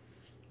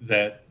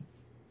 That,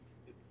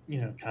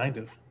 kind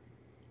of.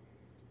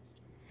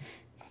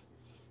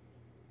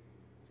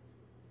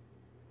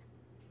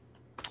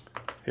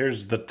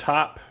 Here's the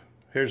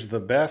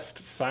best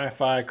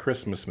sci-fi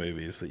Christmas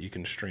movies that you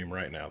can stream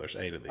right now. There's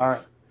 8 of these. All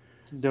right.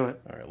 Do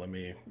it. All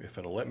right, if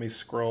it'll let me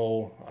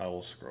scroll, I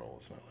will scroll.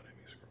 It's not letting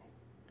me scroll.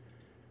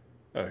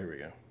 Oh, here we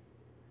go.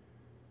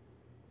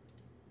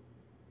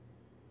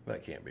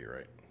 That can't be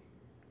right.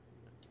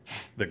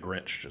 The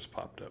Grinch just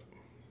popped up.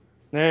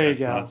 There you That's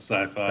go. not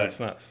sci-fi. That's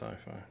not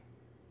sci-fi.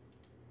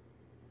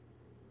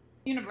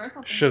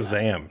 Universal. thinks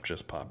Shazam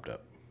just popped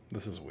up.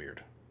 This is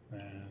weird.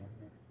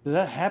 Did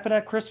that happen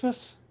at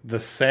Christmas? The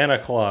Santa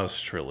Claus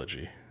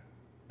trilogy.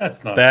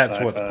 That's not. That's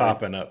sci-fi. what's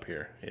popping up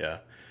here. Yeah.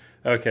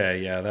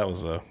 Okay. Yeah, that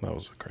was a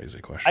crazy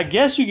question. I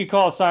guess you could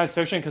call it science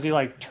fiction because he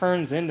like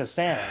turns into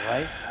Santa,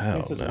 right? I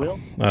It's don't his know. will.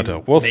 I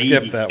don't. We'll Maybe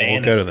skip that.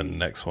 We'll go to the fantasy.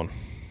 next one.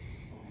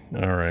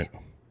 All right.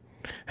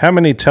 How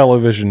many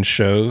television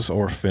shows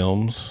or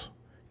films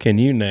can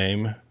you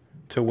name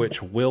to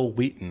which Will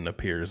Wheaton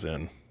appears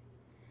in?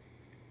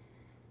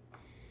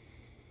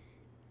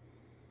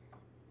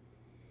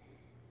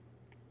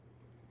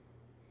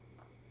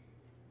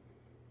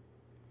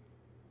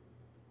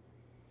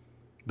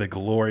 The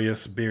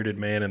glorious bearded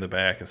man in the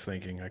back is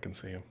thinking. I can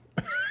see him.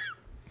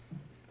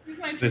 He's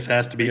my This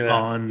has to be Look at that.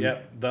 on.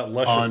 Yep, that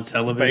luscious on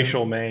television.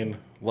 facial mane.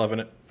 Loving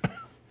it.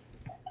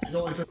 It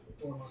only took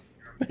 4 months.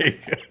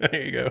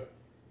 There you go.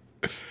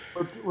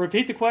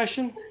 Repeat the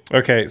question.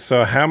 Okay,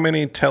 so how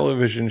many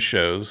television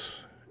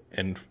shows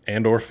and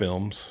or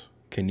films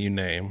can you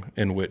name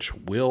in which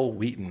Will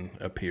Wheaton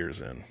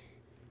appears in?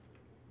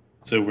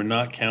 So we're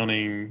not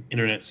counting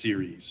internet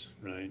series,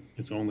 right?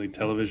 It's only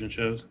television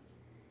shows.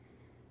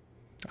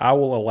 I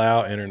will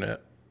allow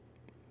internet.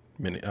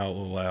 I'll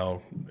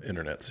allow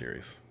internet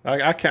series.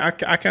 I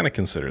kind of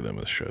consider them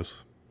as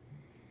shows.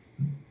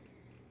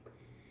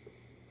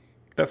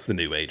 That's the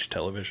new age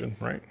television,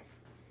 right?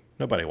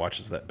 Nobody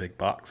watches that big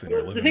box in your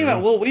living The thing room.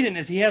 about Will Wheaton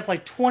is he has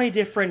like 20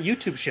 different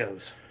YouTube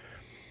shows.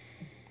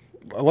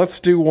 Let's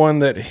do one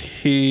that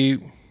he.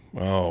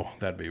 Oh,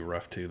 that'd be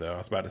rough too, though.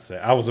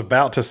 I was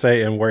about to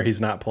say, and where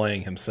he's not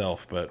playing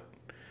himself, but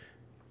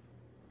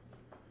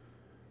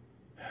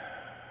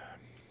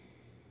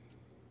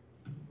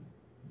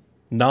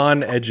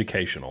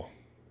non-educational.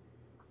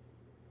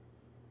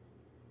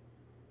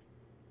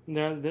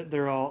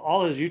 They're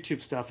all his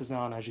YouTube stuff is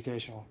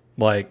non-educational.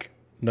 Like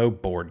no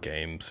board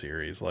game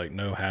series, like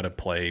no how to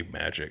play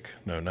Magic,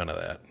 no none of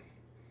that.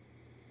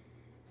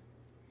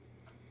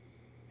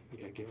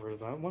 Yeah, get rid of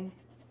that one.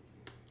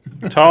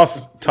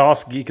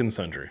 Toss Geek and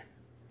Sundry.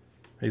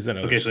 He's in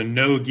other. Okay, so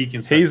no geek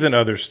and he's in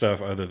other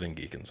stuff other than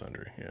Geek and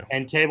Sundry. Yeah,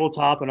 And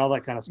tabletop and all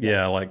that kind of stuff.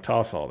 yeah, like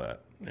toss all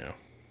that. Yeah.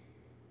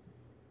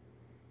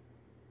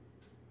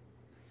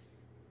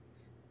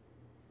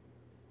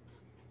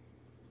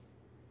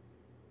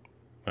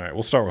 All right,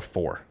 we'll start with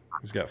 4.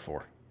 He's got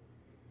 4.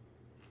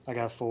 I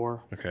got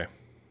 4. Okay.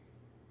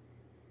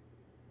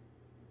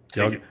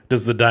 Take it.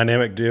 Does the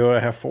dynamic duo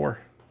have 4?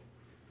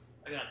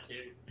 I got 2.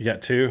 You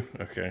got 2?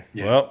 Okay.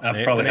 Yeah, Well, I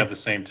probably Anthony- have the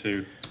same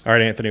too. All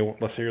right, Anthony,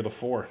 let's hear the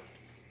 4.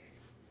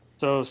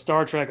 So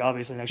Star Trek,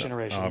 obviously, Next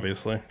Generation.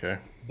 Obviously. Okay.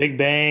 Big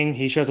Bang,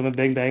 he shows up in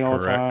Big Bang all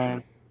Correct. the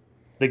time.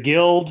 The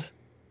Guild,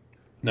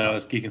 No,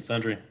 it's Geek and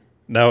Sundry.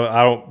 No,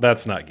 I don't.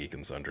 That's not Geek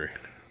and Sundry.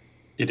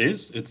 It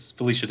is. It's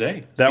Felicia Day.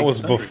 It's That Geek was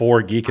and Sundry.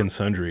 before Geek and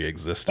Sundry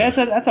existed.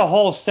 that's a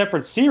whole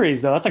separate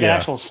series though. That's like an Yeah,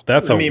 actual.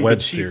 that's a I mean, web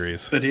but she-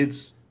 series,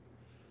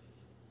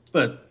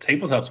 But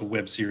Tabletop's a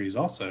web series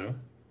also.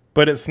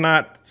 but it's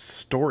not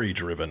story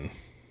driven.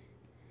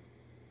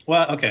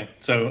 Well, okay.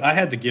 So I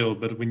had the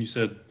Guild, but when you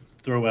said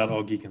throw out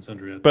all Geek and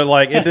Sundry, But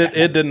like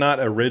it did not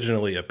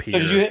originally appear.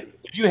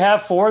 Did you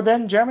have 4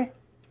 then, Jeremy?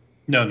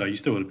 no, you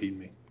still would have beaten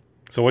me.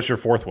 So what's your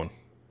 4th one?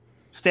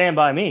 Stand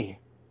by Me.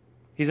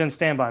 He's in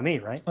Stand by Me,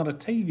 right? It's not a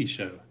TV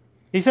show.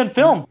 He said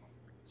film.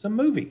 It's a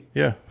movie.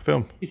 Yeah,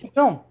 film. He said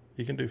film.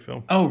 You can do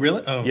film. Oh,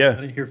 really? Oh, Yeah. I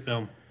didn't hear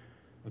film.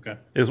 Okay.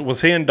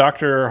 Was he in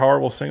Dr.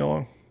 Horrible Sing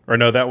Along? Or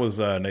no, that was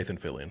Nathan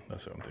Fillion.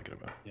 That's what I'm thinking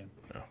about. Yeah.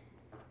 No.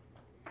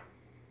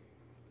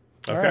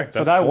 All Okay, right,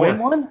 so that's did I 4. win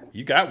one?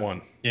 You got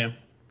one. Yeah. He's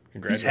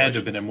Congratulations. had to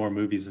have been in more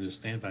movies than just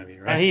Stand By Me,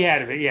 right? He had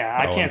to be. Yeah,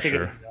 I Oh, can't I'm think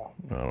sure. of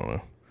it. I don't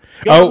know.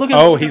 Go look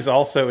at- He's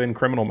also in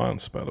Criminal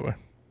Minds, by the way.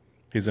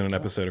 He's in an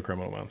episode of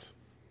Criminal Minds.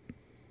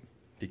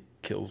 He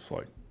kills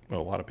a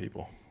lot of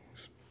people.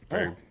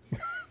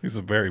 He's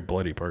a very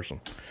bloody person.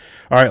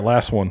 All right,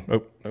 last one.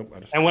 Oh, nope.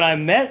 And when I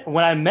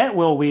met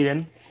Will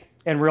Wheaton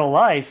in real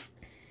life,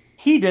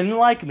 he didn't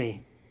like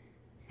me.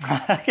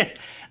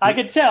 I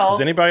could tell.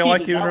 Does anybody he like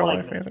did you in not real like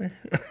life, me. Anthony?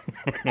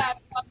 That's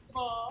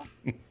possible.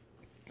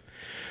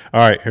 All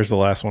right, here's the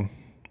last one.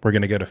 We're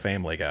gonna go to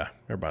Family Guy.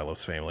 Everybody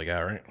loves Family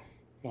Guy, right?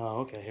 Oh,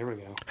 okay. Here we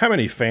go. How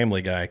many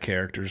Family Guy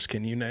characters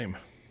can you name?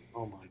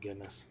 Oh my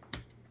goodness.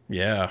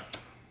 Yeah.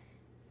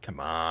 Come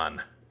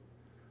on.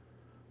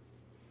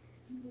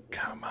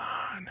 Come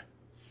on.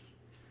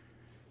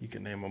 You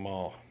can name them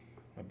all.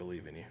 I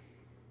believe in you.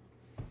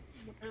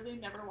 Literally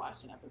never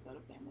watched an episode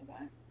of Family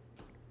Guy.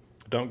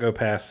 Don't go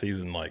past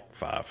season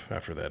 5.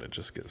 After that, it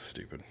just gets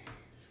stupid.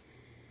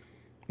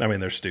 I mean,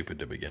 they're stupid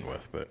to begin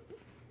with, but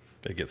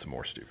it gets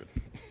more stupid.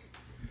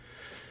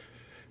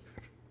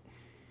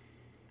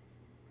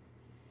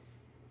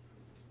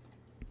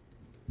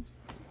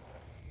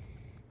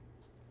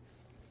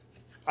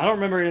 I don't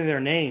remember any of their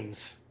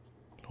names.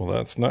 Well,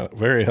 that's not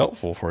very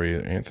helpful for you,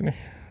 Anthony.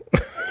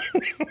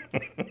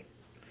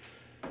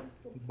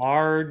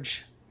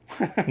 Marge.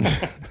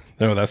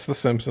 No, that's The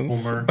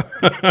Simpsons. Homer.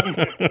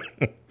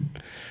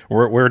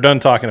 We're done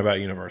talking about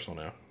Universal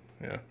now.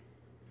 Yeah.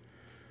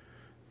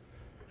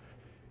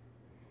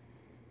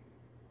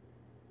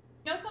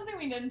 You know, something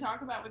we didn't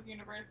talk about with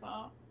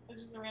Universal, it's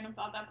just a random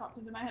thought that popped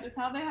into my head, is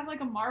how they have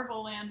like a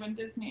Marvel land when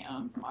Disney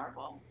owns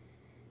Marvel.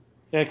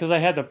 Yeah, because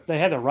they had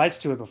the rights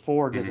to it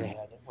before Disney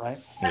had it, right?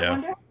 I Yeah.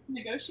 wonder how they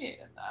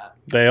negotiated that.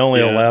 They only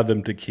Yeah. allowed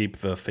them to keep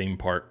the theme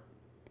park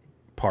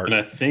part. And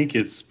I think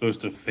it's supposed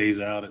to phase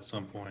out at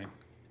some point.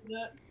 Is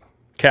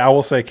it? I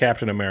will say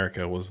Captain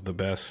America was the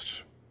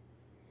best,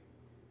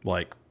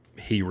 like,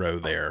 hero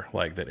there,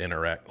 like that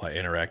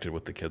interacted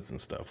with the kids and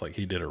stuff. Like,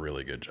 he did a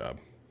really good job.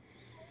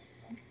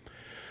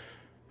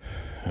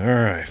 All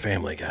right,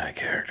 Family Guy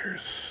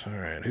characters. All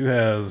right, who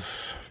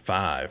has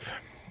 5?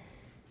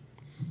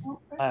 Oh,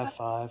 I have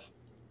 5.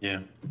 Yeah.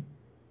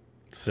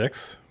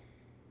 6?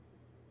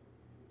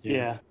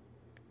 Yeah.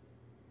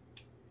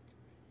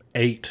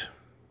 8?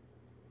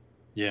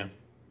 Yeah.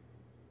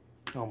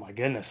 Oh my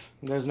goodness.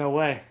 There's no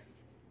way.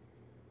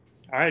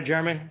 All right,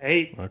 Jeremy.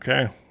 8.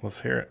 Okay, let's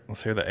hear it.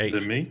 Let's hear the 8.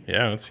 Is it me?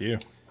 Yeah, that's you.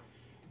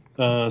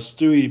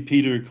 Stewie,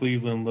 Peter,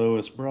 Cleveland,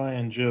 Lois,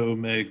 Brian, Joe,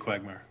 Meg,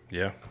 Quagmire.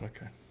 Yeah,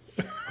 okay.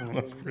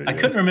 That's pretty I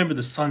good. couldn't remember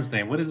the son's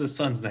name. What is the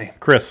son's name?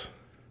 Chris.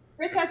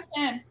 Chris has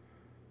 10.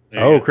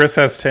 There Oh, you go. Chris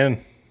has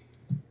 10.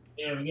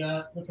 Yeah, we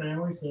got the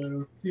family.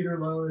 So Peter,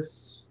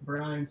 Lois,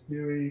 Brian,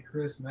 Stewie,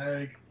 Chris,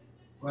 Meg,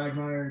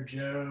 Quagmire,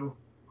 Joe,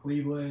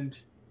 Cleveland.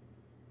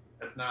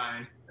 That's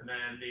 9. And then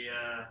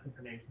I think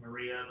her name's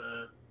Maria,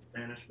 the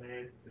Spanish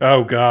maid.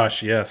 Oh,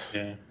 gosh, yes.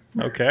 Yeah.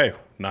 Okay,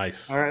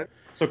 nice. All right.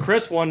 So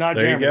Chris won, not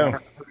There you Jeremy.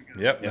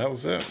 go. Yep, that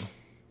was it.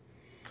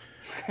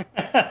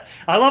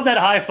 I love that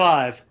high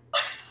five.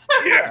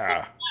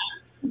 Yeah.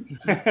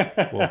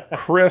 Well,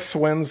 Chris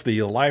wins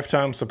the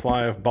lifetime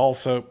supply of ball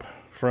soap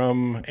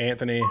from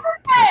Anthony.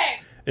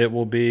 Hey! It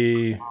will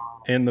be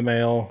in the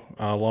mail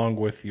along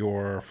with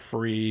your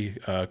free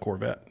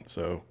Corvette.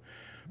 So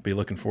be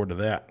looking forward to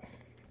that.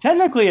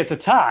 Technically, it's a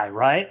tie,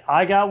 right?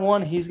 I got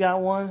one. He's got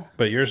one.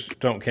 But yours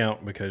don't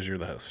count because you're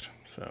the host.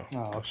 So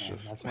Oh, let's okay.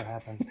 just- That's what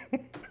happens.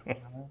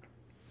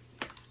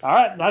 All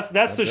right. That's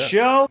the it.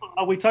 show.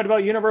 We talked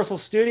about Universal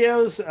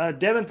Studios.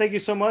 Devin, thank you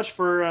so much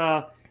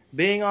for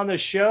being on the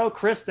show.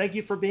 Chris, thank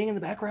you for being in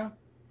the background.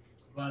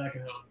 Glad I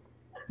can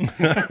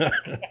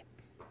help.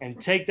 And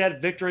take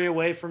that victory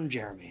away from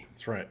Jeremy.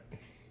 That's right.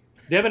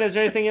 Devin, is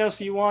there anything else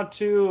you want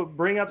to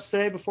bring up,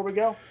 say, before we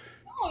go?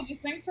 Oh,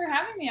 just thanks for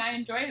having me. I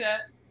enjoyed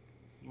it.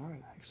 All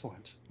right,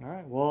 excellent. All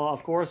right. Well,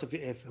 of course,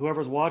 if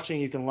whoever's watching,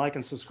 you can like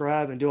and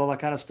subscribe and do all that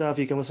kind of stuff.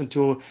 You can listen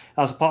to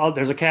us. Oh,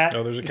 there's a cat.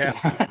 Oh, there's a cat.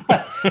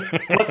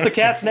 What's the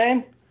cat's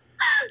name?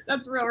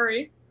 That's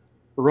Rory.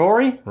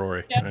 Rory.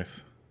 Rory. Yep.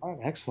 Nice. All right,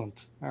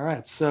 excellent. All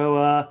right.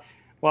 So,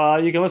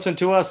 well, you can listen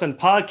to us in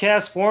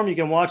podcast form. You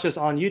can watch us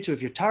on YouTube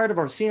if you're tired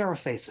of seeing our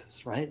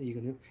faces, right?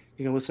 You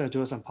can listen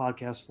to us in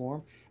podcast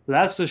form. But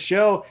that's the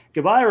show.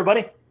 Goodbye,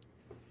 everybody.